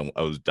get,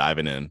 I was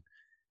diving in,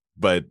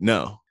 but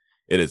no,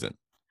 it isn't.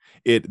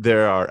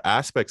 There are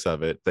aspects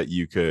of it that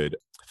you could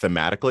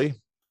thematically,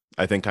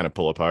 I think, kind of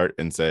pull apart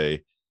and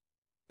say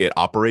it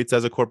operates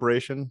as a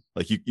corporation.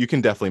 Like you can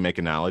definitely make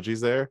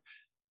analogies there,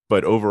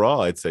 but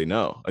overall, I'd say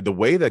no. The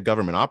way that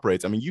government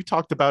operates, I mean, you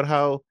talked about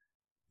how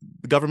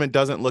the government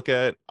doesn't look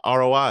at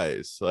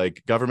ROIs.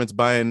 Like government's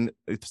buying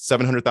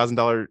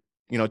 $700,000,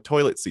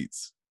 toilet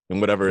seats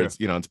and whatever it's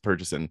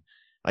purchasing.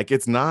 Like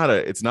it's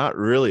not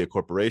really a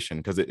corporation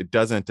because it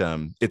doesn't.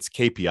 Its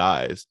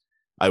KPIs,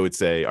 I would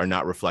say, are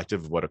not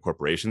reflective of what a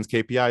corporation's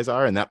KPIs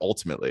are, and that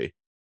ultimately,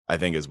 I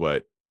think, is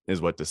what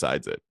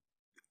decides it.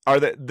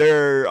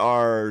 There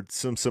are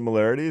some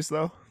similarities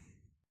though?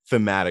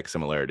 Thematic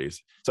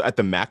similarities. So at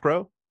the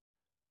macro,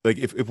 like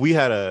if we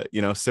had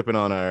sipping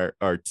on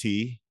our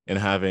tea and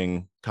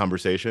having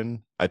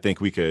conversation, I think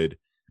we could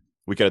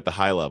at the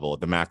high level, at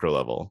the macro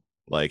level,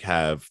 like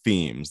have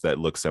themes that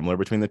look similar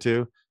between the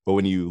two. But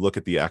when you look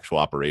at the actual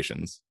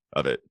operations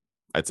of it,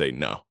 I'd say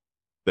no.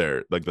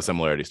 They're like the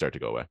similarities start to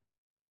go away.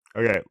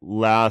 Okay,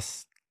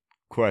 last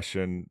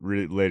question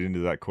relating to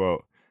that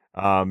quote.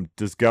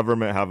 Does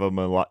government have a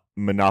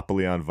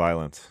monopoly on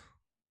violence?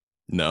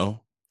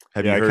 No.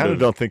 I kind of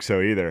don't think so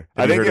either.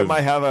 I think it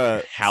might have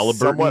a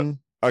Halliburton,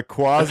 a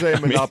quasi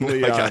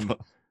monopoly on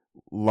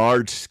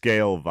large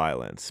scale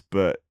violence,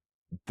 but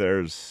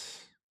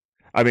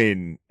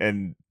and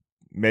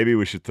maybe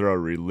we should throw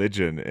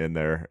religion in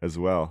there as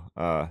well.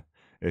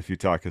 If you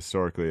talk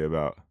historically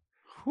about,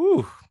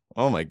 oh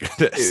my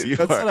goodness,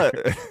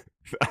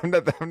 I'm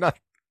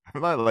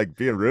not like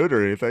being rude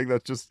or anything.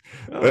 That's just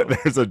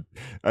there's a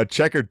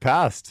checkered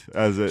past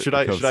as it. Should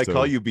I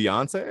call you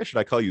Beyonce? Or should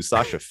I call you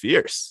Sasha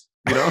Fierce?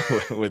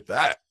 With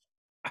that,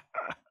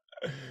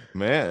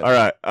 man. All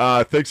right.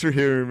 Thanks for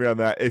hearing me on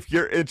that. If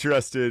you're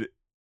interested,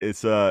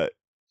 it's a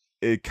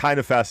kind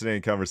of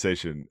fascinating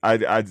conversation.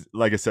 I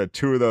like I said,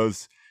 2 of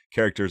those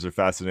characters are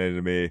fascinating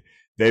to me.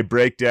 They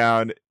break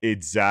down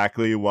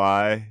exactly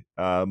why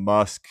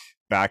Musk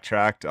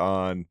backtracked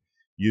on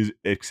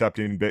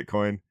accepting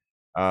Bitcoin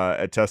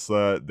at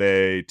Tesla.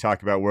 They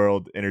talk about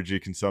world energy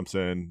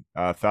consumption,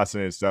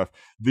 fascinating stuff.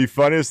 The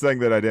funniest thing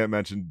that I didn't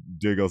mention,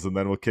 Dougals, and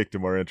then we'll kick to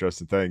more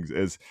interesting things,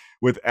 is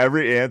with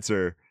every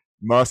answer,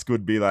 Musk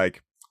would be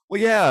like,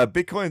 well, yeah,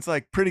 Bitcoin's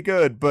like pretty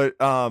good, but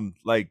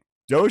like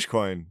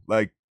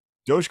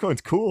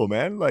Dogecoin's cool,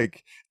 man.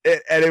 Like,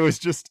 and it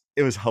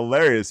was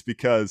hilarious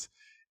because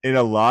in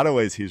a lot of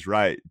ways he's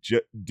right.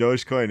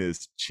 Dogecoin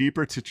is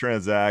cheaper to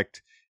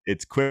transact.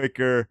 It's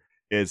quicker.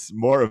 It's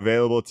more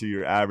available to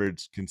your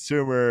average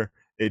consumer.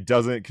 It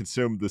doesn't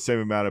consume the same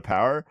amount of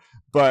power.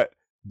 But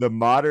the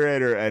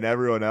moderator and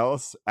everyone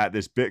else at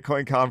this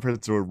Bitcoin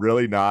conference were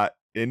really not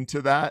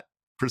into that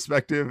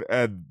perspective,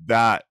 and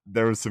that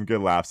there was some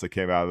good laughs that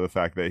came out of the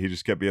fact that he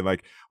just kept being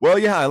like, well,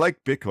 yeah, I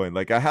like Bitcoin.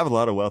 Like, I have a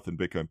lot of wealth in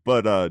Bitcoin,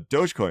 but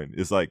Dogecoin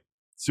is like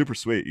super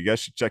sweet. You guys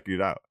should check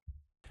it out.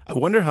 I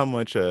wonder how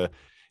much if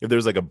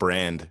there's like a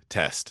brand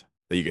test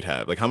that you could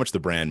have, like how much the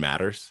brand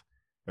matters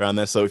around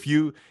this. So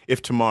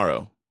if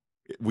tomorrow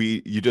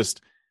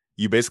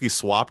you basically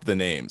swapped the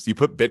names, you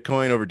put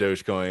Bitcoin over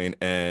Dogecoin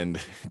and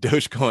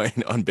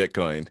Dogecoin on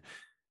Bitcoin,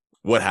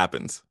 what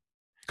happens?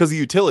 Because the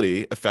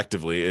utility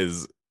effectively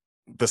is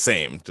the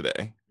same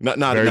today. Not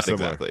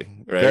exactly,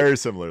 right? Very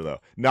similar though.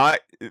 Not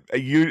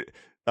you.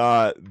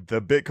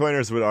 The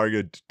Bitcoiners would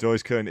argue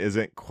Dogecoin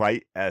isn't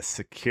quite as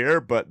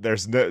secure, but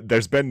there's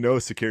been no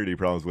security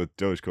problems with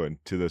Dogecoin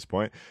to this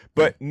point.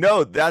 But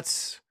no,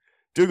 that's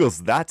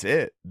Dougals. That's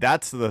it.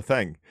 That's the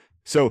thing.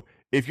 So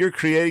if you're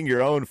creating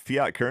your own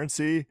fiat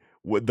currency,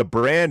 the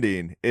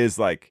branding is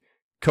like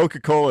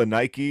Coca-Cola,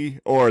 Nike,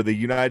 or the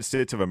United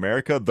States of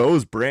America.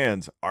 Those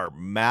brands are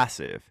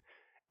massive.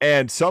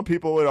 And some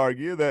people would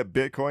argue that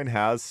Bitcoin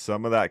has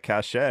some of that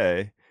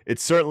cachet.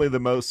 It's certainly the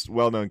most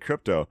well-known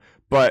crypto.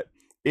 But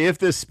if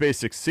this space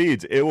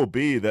succeeds, it will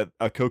be that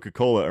a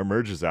Coca-Cola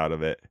emerges out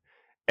of it.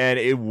 And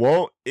it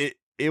will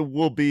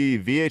be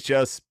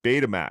VHS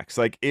Betamax.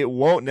 Like, it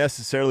won't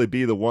necessarily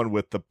be the one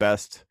with the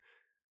best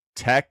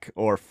tech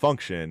or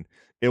function.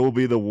 It will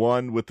be the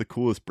one with the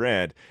coolest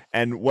brand.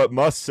 And what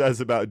Musk says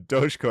about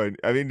Dogecoin,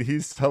 I mean,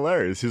 he's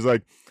hilarious. He's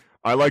like,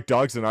 I like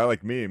dogs and I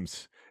like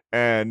memes.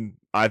 And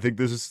I think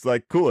this is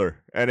like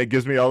cooler and it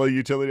gives me all the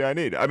utility I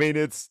need. I mean,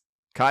 it's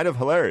kind of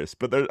hilarious,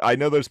 but I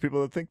know there's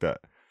people that think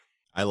that.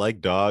 I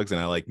like dogs and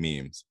I like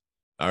memes.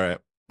 All right.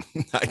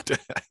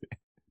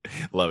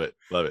 Love it.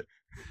 Love it.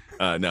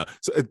 No,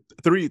 so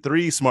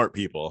three smart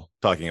people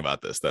talking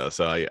about this though.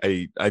 So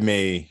I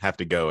may have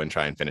to go and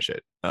try and finish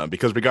it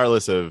because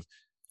regardless of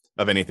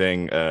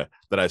anything that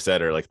I've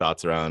said or like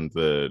thoughts around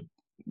the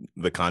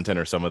content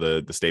or some of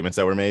the statements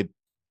that were made,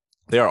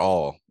 they are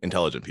all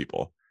intelligent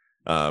people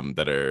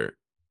that are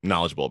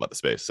knowledgeable about the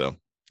space. So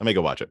I may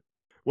go watch it.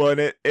 Well,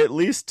 and at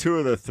least two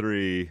of the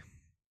three.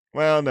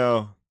 Well,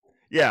 no.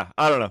 Yeah,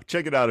 I don't know.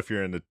 Check it out if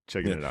you're into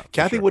checking it out.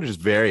 Kathy Wood is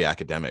very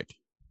academic.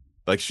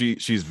 Like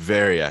she's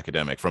very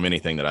academic from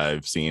anything that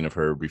I've seen of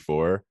her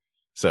before.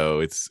 So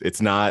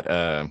it's not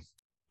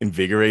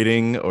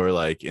invigorating or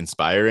like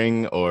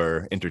inspiring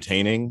or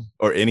entertaining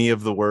or any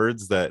of the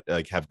words that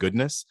like have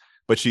goodness,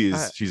 but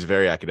she's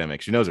very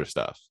academic. She knows her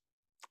stuff.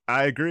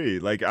 I agree.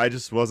 Like I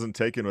just wasn't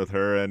taken with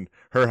her, and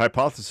her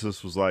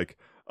hypothesis was like,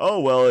 oh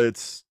well,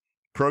 it's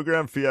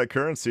program fiat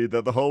currency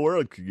that the whole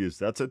world could use.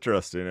 That's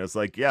interesting. It's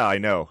like, yeah, I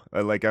know.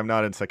 I'm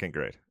not in second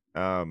grade.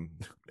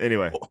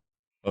 Anyway.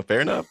 Well,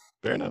 fair enough.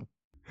 Fair enough.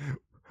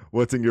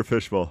 What's in your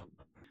fishbowl?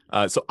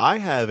 So I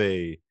have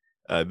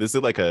this is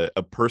like a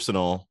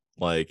personal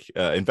like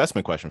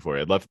investment question for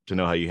you. I'd love to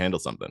know how you handle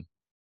something.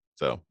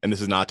 So, and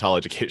this is not Tall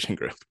Education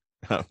Group.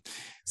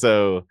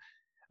 So,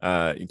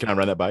 can I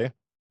run that by you?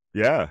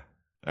 Yeah.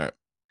 All right.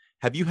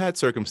 Have you had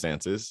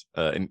circumstances,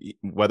 and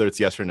whether it's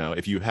yes or no,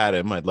 if you had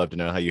them, I'd love to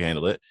know how you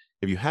handled it.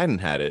 If you hadn't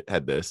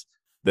had this,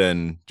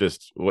 then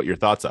just what your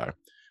thoughts are.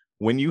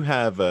 When you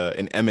have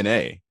an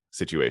M&A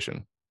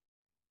situation,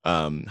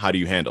 how do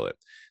you handle it?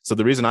 So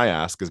the reason I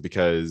ask is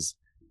because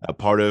a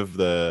part of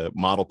the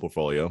model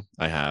portfolio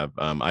I have,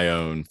 I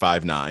own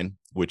Five9,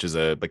 which is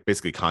a like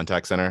basically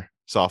contact center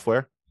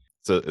software.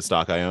 It's a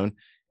stock I own.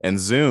 And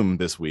Zoom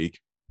this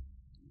week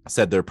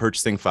said they're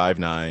purchasing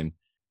Five9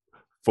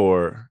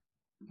 for,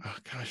 oh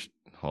gosh,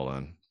 hold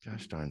on.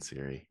 Gosh darn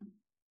Siri.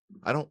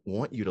 I don't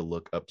want you to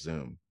look up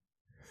Zoom.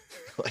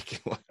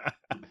 Like,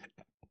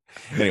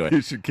 anyway.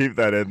 You should keep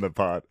that in the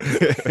pod.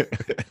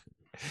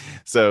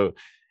 So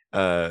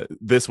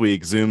this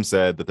week, Zoom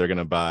said that they're going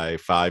to buy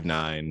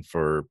Five9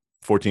 for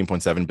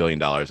 $14.7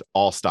 billion,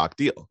 all stock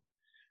deal.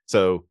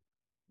 So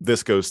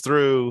this goes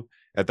through.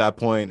 At that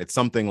point, it's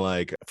something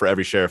like for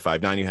every share of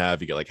Five9 you have,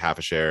 you get like half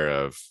a share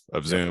of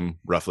Zoom,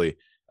 roughly.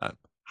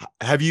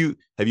 Have you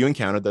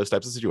encountered those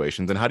types of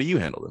situations, and how do you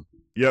handle them?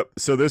 Yep.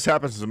 So this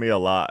happens to me a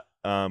lot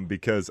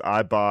because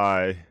I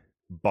buy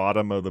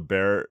bottom of the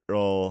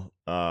barrel.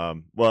 I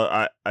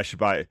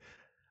buy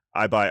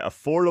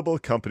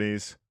affordable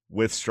companies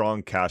with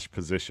strong cash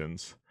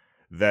positions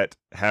that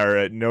are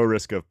at no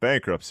risk of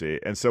bankruptcy.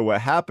 And so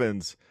what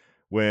happens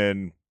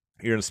when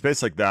you're in a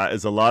space like that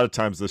is a lot of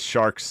times the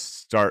sharks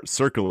start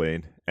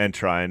circling and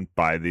try and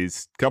buy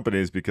these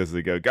companies because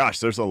they go, gosh,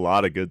 there's a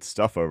lot of good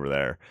stuff over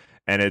there.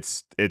 And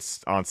it's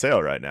on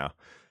sale right now.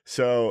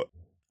 So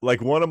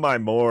like one of my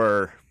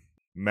more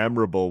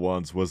memorable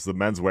ones was the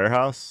Men's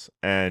Warehouse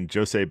and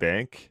Jose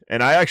Bank.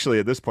 And I actually,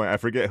 at this point, I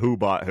forget who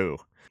bought who.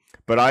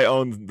 But I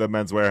own the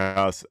Men's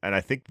Warehouse, and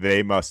I think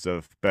they must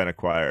have been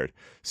acquired.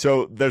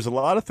 So there's a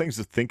lot of things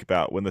to think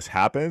about when this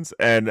happens.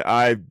 And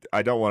I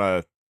don't want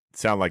to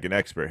sound like an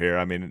expert here.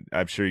 I mean,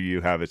 I'm sure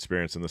you have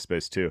experience in the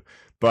space too.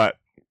 But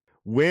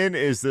when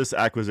is this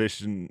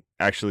acquisition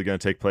actually going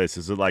to take place?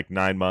 Is it like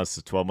 9 months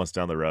to 12 months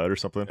down the road or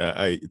something?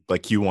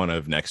 Like Q1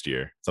 of next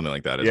year, something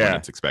like that is when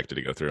it's expected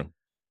to go through.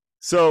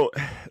 So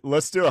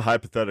let's do a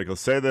hypothetical.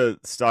 Say the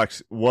stock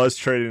was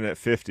trading at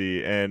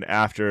 50, and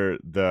after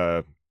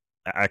the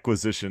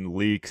acquisition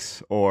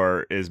leaks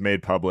or is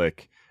made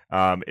public,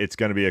 it's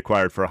going to be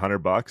acquired for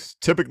 $100.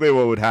 Typically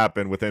what would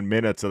happen within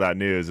minutes of that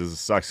news is the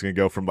stock's going to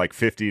go from like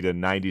 50 to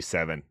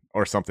 97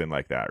 or something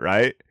like that,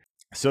 right?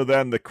 So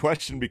then the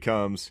question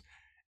becomes,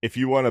 if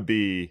you want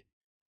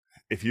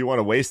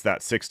to waste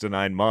that 6 to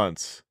 9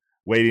 months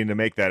waiting to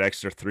make that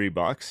extra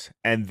 $3,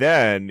 and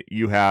then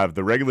you have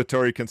the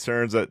regulatory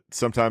concerns that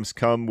sometimes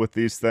come with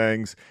these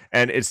things,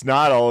 and it's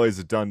not always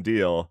a done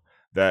deal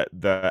that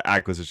the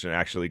acquisition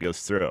actually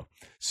goes through.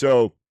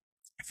 So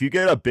if you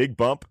get a big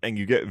bump and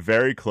you get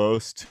very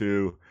close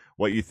to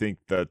what you think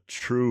the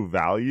true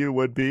value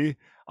would be,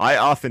 I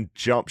often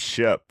jump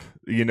ship,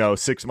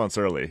 6 months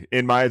early.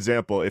 In my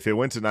example, if it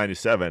went to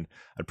 97,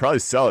 I'd probably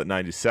sell at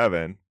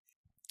 97.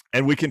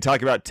 And we can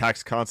talk about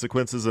tax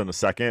consequences in a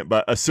second,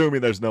 but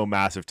assuming there's no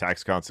massive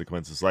tax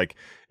consequences, like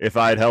if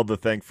I had held the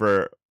thing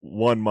for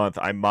 1 month,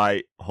 I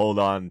might hold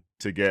on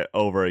to get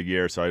over a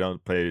year so I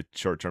don't pay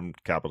short-term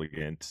capital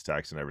gains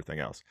tax and everything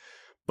else.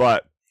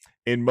 But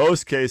in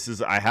most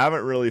cases, I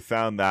haven't really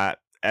found that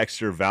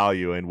extra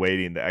value in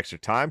waiting the extra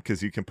time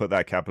because you can put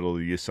that capital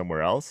to use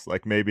somewhere else,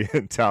 like maybe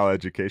in Tall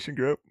Education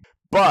Group.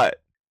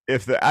 But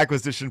if the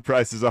acquisition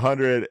price is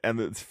 100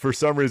 and for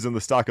some reason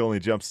the stock only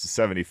jumps to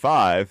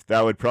 75,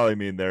 that would probably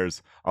mean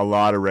there's a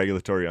lot of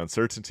regulatory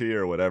uncertainty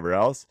or whatever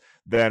else.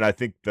 Then I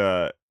think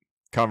the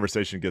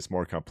conversation gets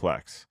more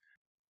complex.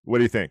 What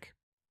do you think?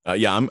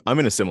 I'm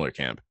in a similar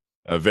camp,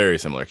 a very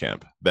similar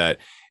camp. That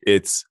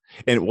it's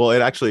and well,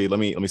 it actually let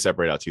me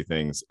separate out two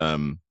things.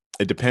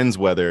 It depends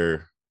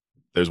whether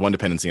there's one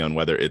dependency on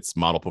whether it's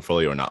model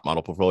portfolio or not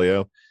model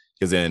portfolio.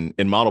 Because in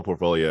model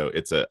portfolio,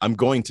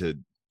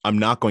 I'm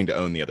not going to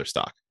own the other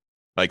stock.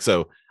 Like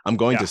so, I'm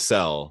going to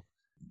sell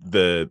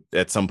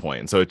at some point.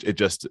 And so it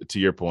just to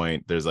your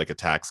point, there's like a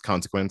tax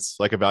consequence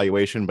like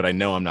evaluation, but I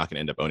know I'm not going to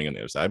end up owning on the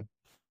other side.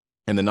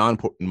 In the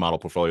non-model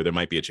portfolio, there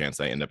might be a chance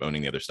that I end up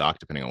owning the other stock,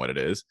 depending on what it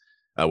is,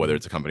 whether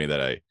it's a company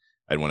that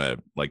I'd want to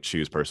like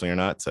choose personally or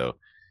not. So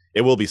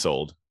it will be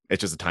sold.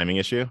 It's just a timing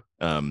issue.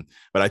 But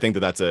I think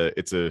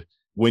it's a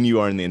when you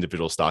are in the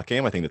individual stock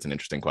game, I think that's an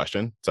interesting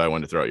question. So I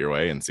wanted to throw it your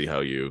way and see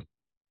how you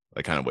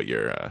like kind of what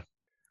your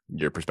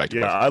perspective.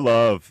 Yeah, I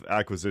love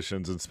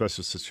acquisitions in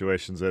special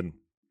situations, and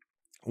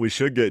we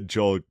should get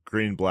Joel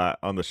Greenblatt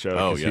on the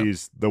show because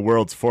he's the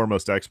world's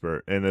foremost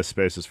expert in this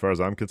space as far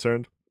as I'm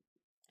concerned.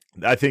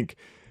 I think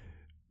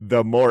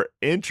the more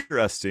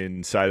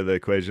interesting side of the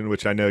equation,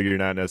 which I know you're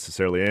not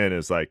necessarily in,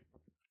 is like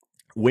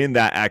when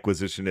that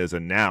acquisition is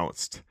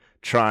announced,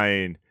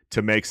 trying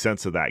to make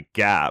sense of that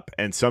gap.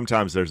 And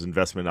sometimes there's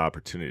investment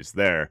opportunities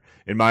there.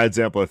 In my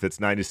example, if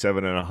it's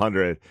 97 and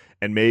 100,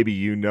 and maybe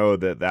you know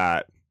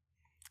that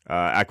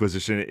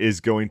acquisition is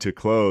going to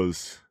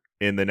close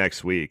in the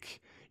next week,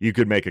 you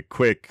could make a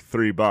quick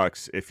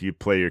 $3 if you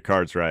play your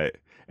cards right.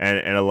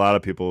 And a lot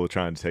of people will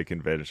try and take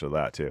advantage of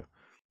that too.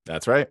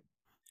 That's right.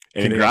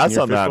 Congrats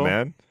on that,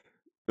 man.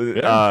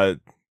 Yeah.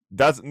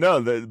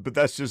 But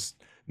that's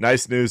just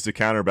nice news to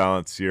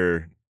counterbalance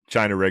your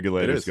China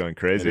regulators going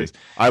crazy.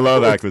 I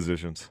love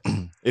acquisitions.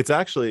 It's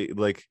actually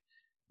like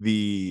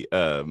the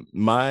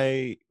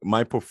my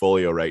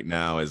portfolio right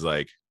now is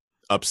like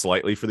up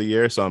slightly for the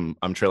year, so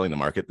I'm trailing the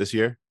market this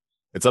year.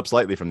 It's up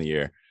slightly from the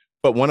year,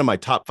 but one of my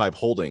top 5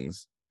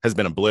 holdings has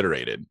been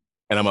obliterated,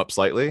 and I'm up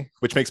slightly,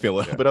 which makes me a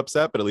little bit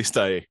upset. But at least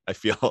I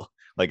feel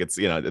like it's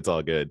it's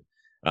all good.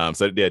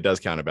 So yeah, it does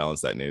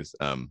counterbalance that news.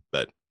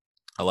 But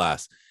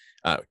alas,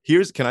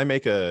 can I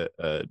make a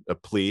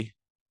plea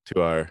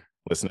to our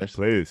listeners?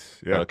 Please.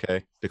 Yeah.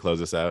 Okay. To close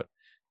this out,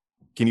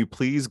 can you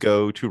please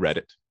go to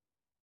Reddit,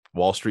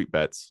 Wall Street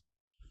Bets,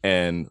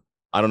 and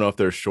I don't know if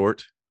they're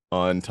short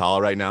on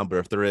Tala right now, but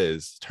if there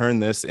is,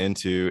 turn this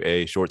into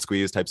a short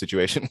squeeze type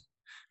situation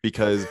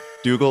because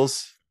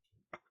Dougals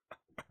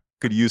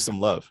could use some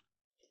love.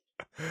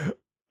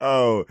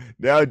 Oh,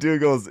 now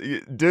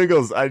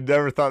Dougals, I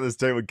never thought this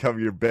day would come.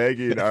 You're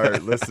begging our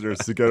listeners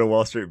to go to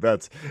Wall Street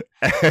Bets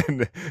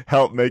and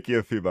help make you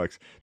a few bucks.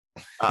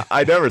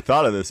 I never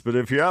thought of this, but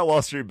if you're at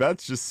Wall Street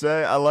Bets, just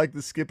say, I like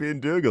the Skippy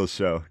and Dougals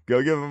show.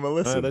 Go give them a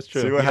listen. That's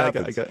true. See what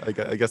happens.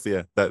 I guess,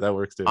 yeah, that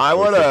works too. I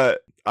want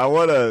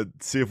to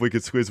see if we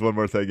could squeeze one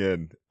more thing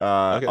in.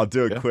 Okay, I'll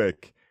do it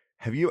quick.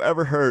 Have you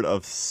ever heard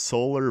of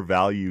solar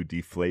value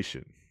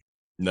deflation?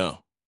 No.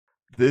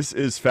 This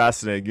is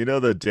fascinating. You know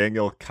the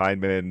Daniel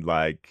Kahneman,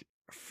 like,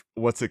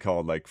 what's it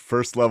called? Like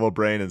first level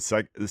brain and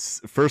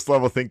first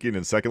level thinking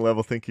and second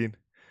level thinking.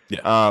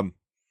 Yeah.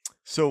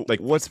 So like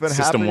what's been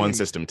system happening?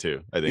 System 1, System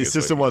 2. I think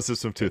System 1,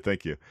 System 2.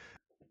 Thank you.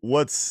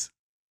 What's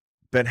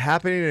been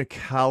happening in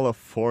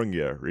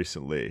California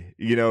recently?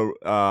 You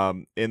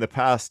know, in the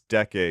past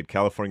decade,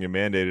 California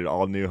mandated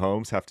all new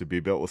homes have to be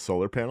built with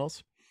solar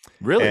panels.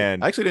 Really?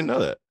 And I actually didn't know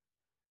that.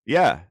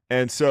 Yeah.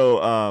 And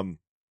so,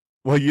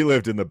 well, you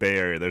lived in the Bay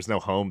Area. There's no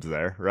homes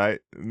there, right?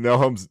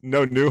 No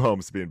new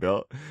homes being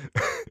built.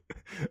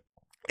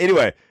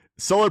 Anyway,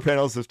 solar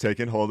panels have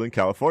taken hold in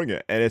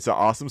California, and it's an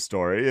awesome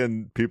story.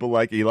 And people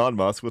like Elon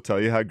Musk will tell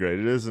you how great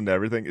it is and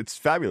everything. It's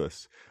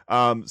fabulous.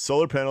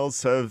 Solar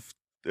panels have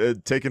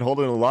taken hold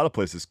in a lot of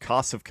places.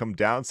 Costs have come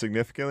down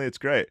significantly. It's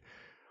great.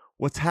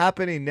 What's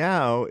happening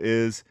now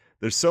is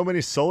there's so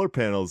many solar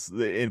panels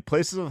in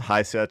places of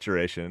high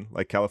saturation,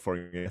 like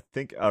California. I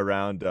think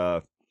around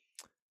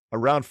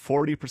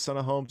 40%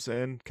 of homes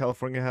in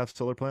California have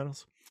solar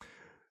panels.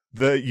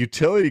 The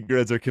utility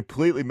grids are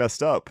completely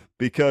messed up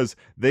because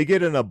they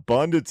get an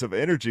abundance of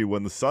energy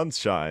when the sun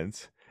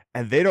shines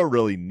and they don't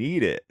really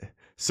need it.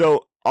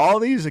 So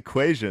all these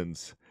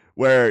equations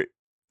where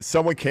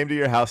someone came to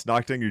your house,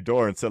 knocked on your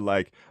door and said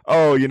like,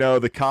 oh, you know,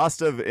 the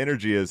cost of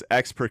energy is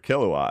X per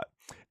kilowatt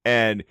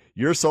and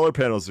your solar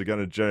panels are going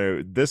to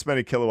generate this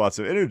many kilowatts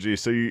of energy.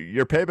 So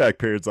your payback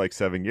period's like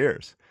 7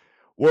 years.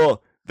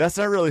 Well, that's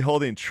not really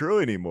holding true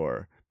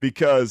anymore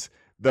because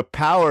the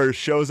power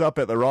shows up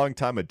at the wrong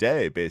time of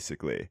day,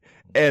 basically.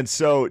 And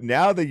so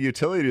now the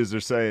utilities are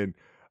saying,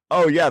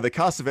 oh, yeah, the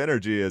cost of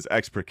energy is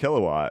X per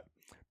kilowatt,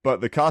 but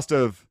the cost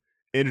of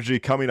energy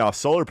coming off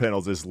solar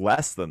panels is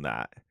less than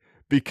that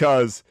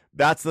because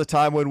that's the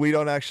time when we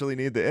don't actually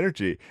need the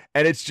energy.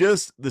 And it's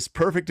just this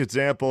perfect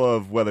example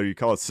of whether you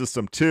call it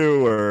System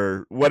 2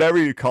 or whatever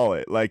you call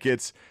it. Like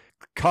it's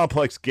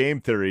complex game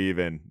theory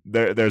even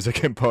there's a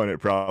component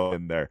problem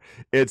in there.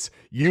 It's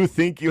you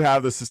think you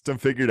have the system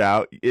figured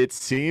out, it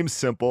seems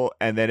simple,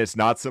 and then it's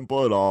not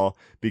simple at all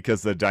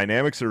because the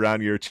dynamics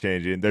around you are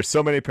changing. There's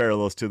so many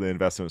parallels to the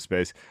investment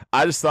space.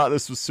 I just thought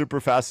this was super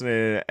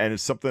fascinating, and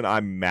it's something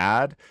I'm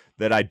mad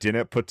that I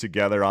didn't put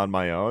together on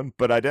my own,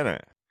 but I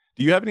didn't.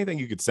 Do you have anything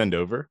you could send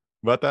over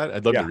about that?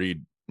 I'd love to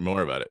read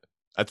more about it.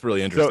 That's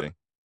really interesting.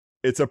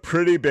 It's a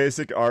pretty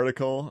basic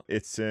article.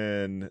 It's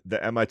in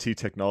the MIT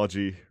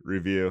Technology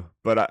Review,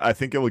 but I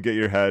think it will get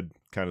your head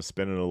kind of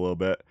spinning a little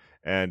bit,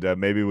 and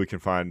maybe we can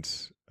find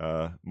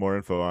more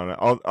info on it.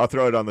 I'll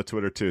throw it on the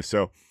Twitter too.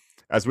 So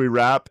as we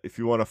wrap, if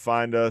you want to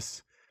find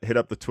us, hit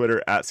up the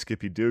Twitter at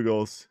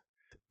 @SkippyDougals,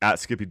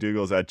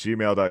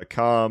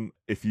 @SkippyDougals@gmail.com.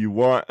 If you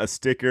want a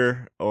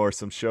sticker or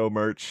some show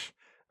merch,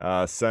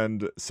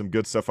 send some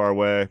good stuff our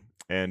way,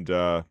 and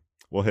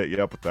we'll hit you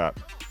up with that.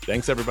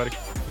 Thanks, everybody.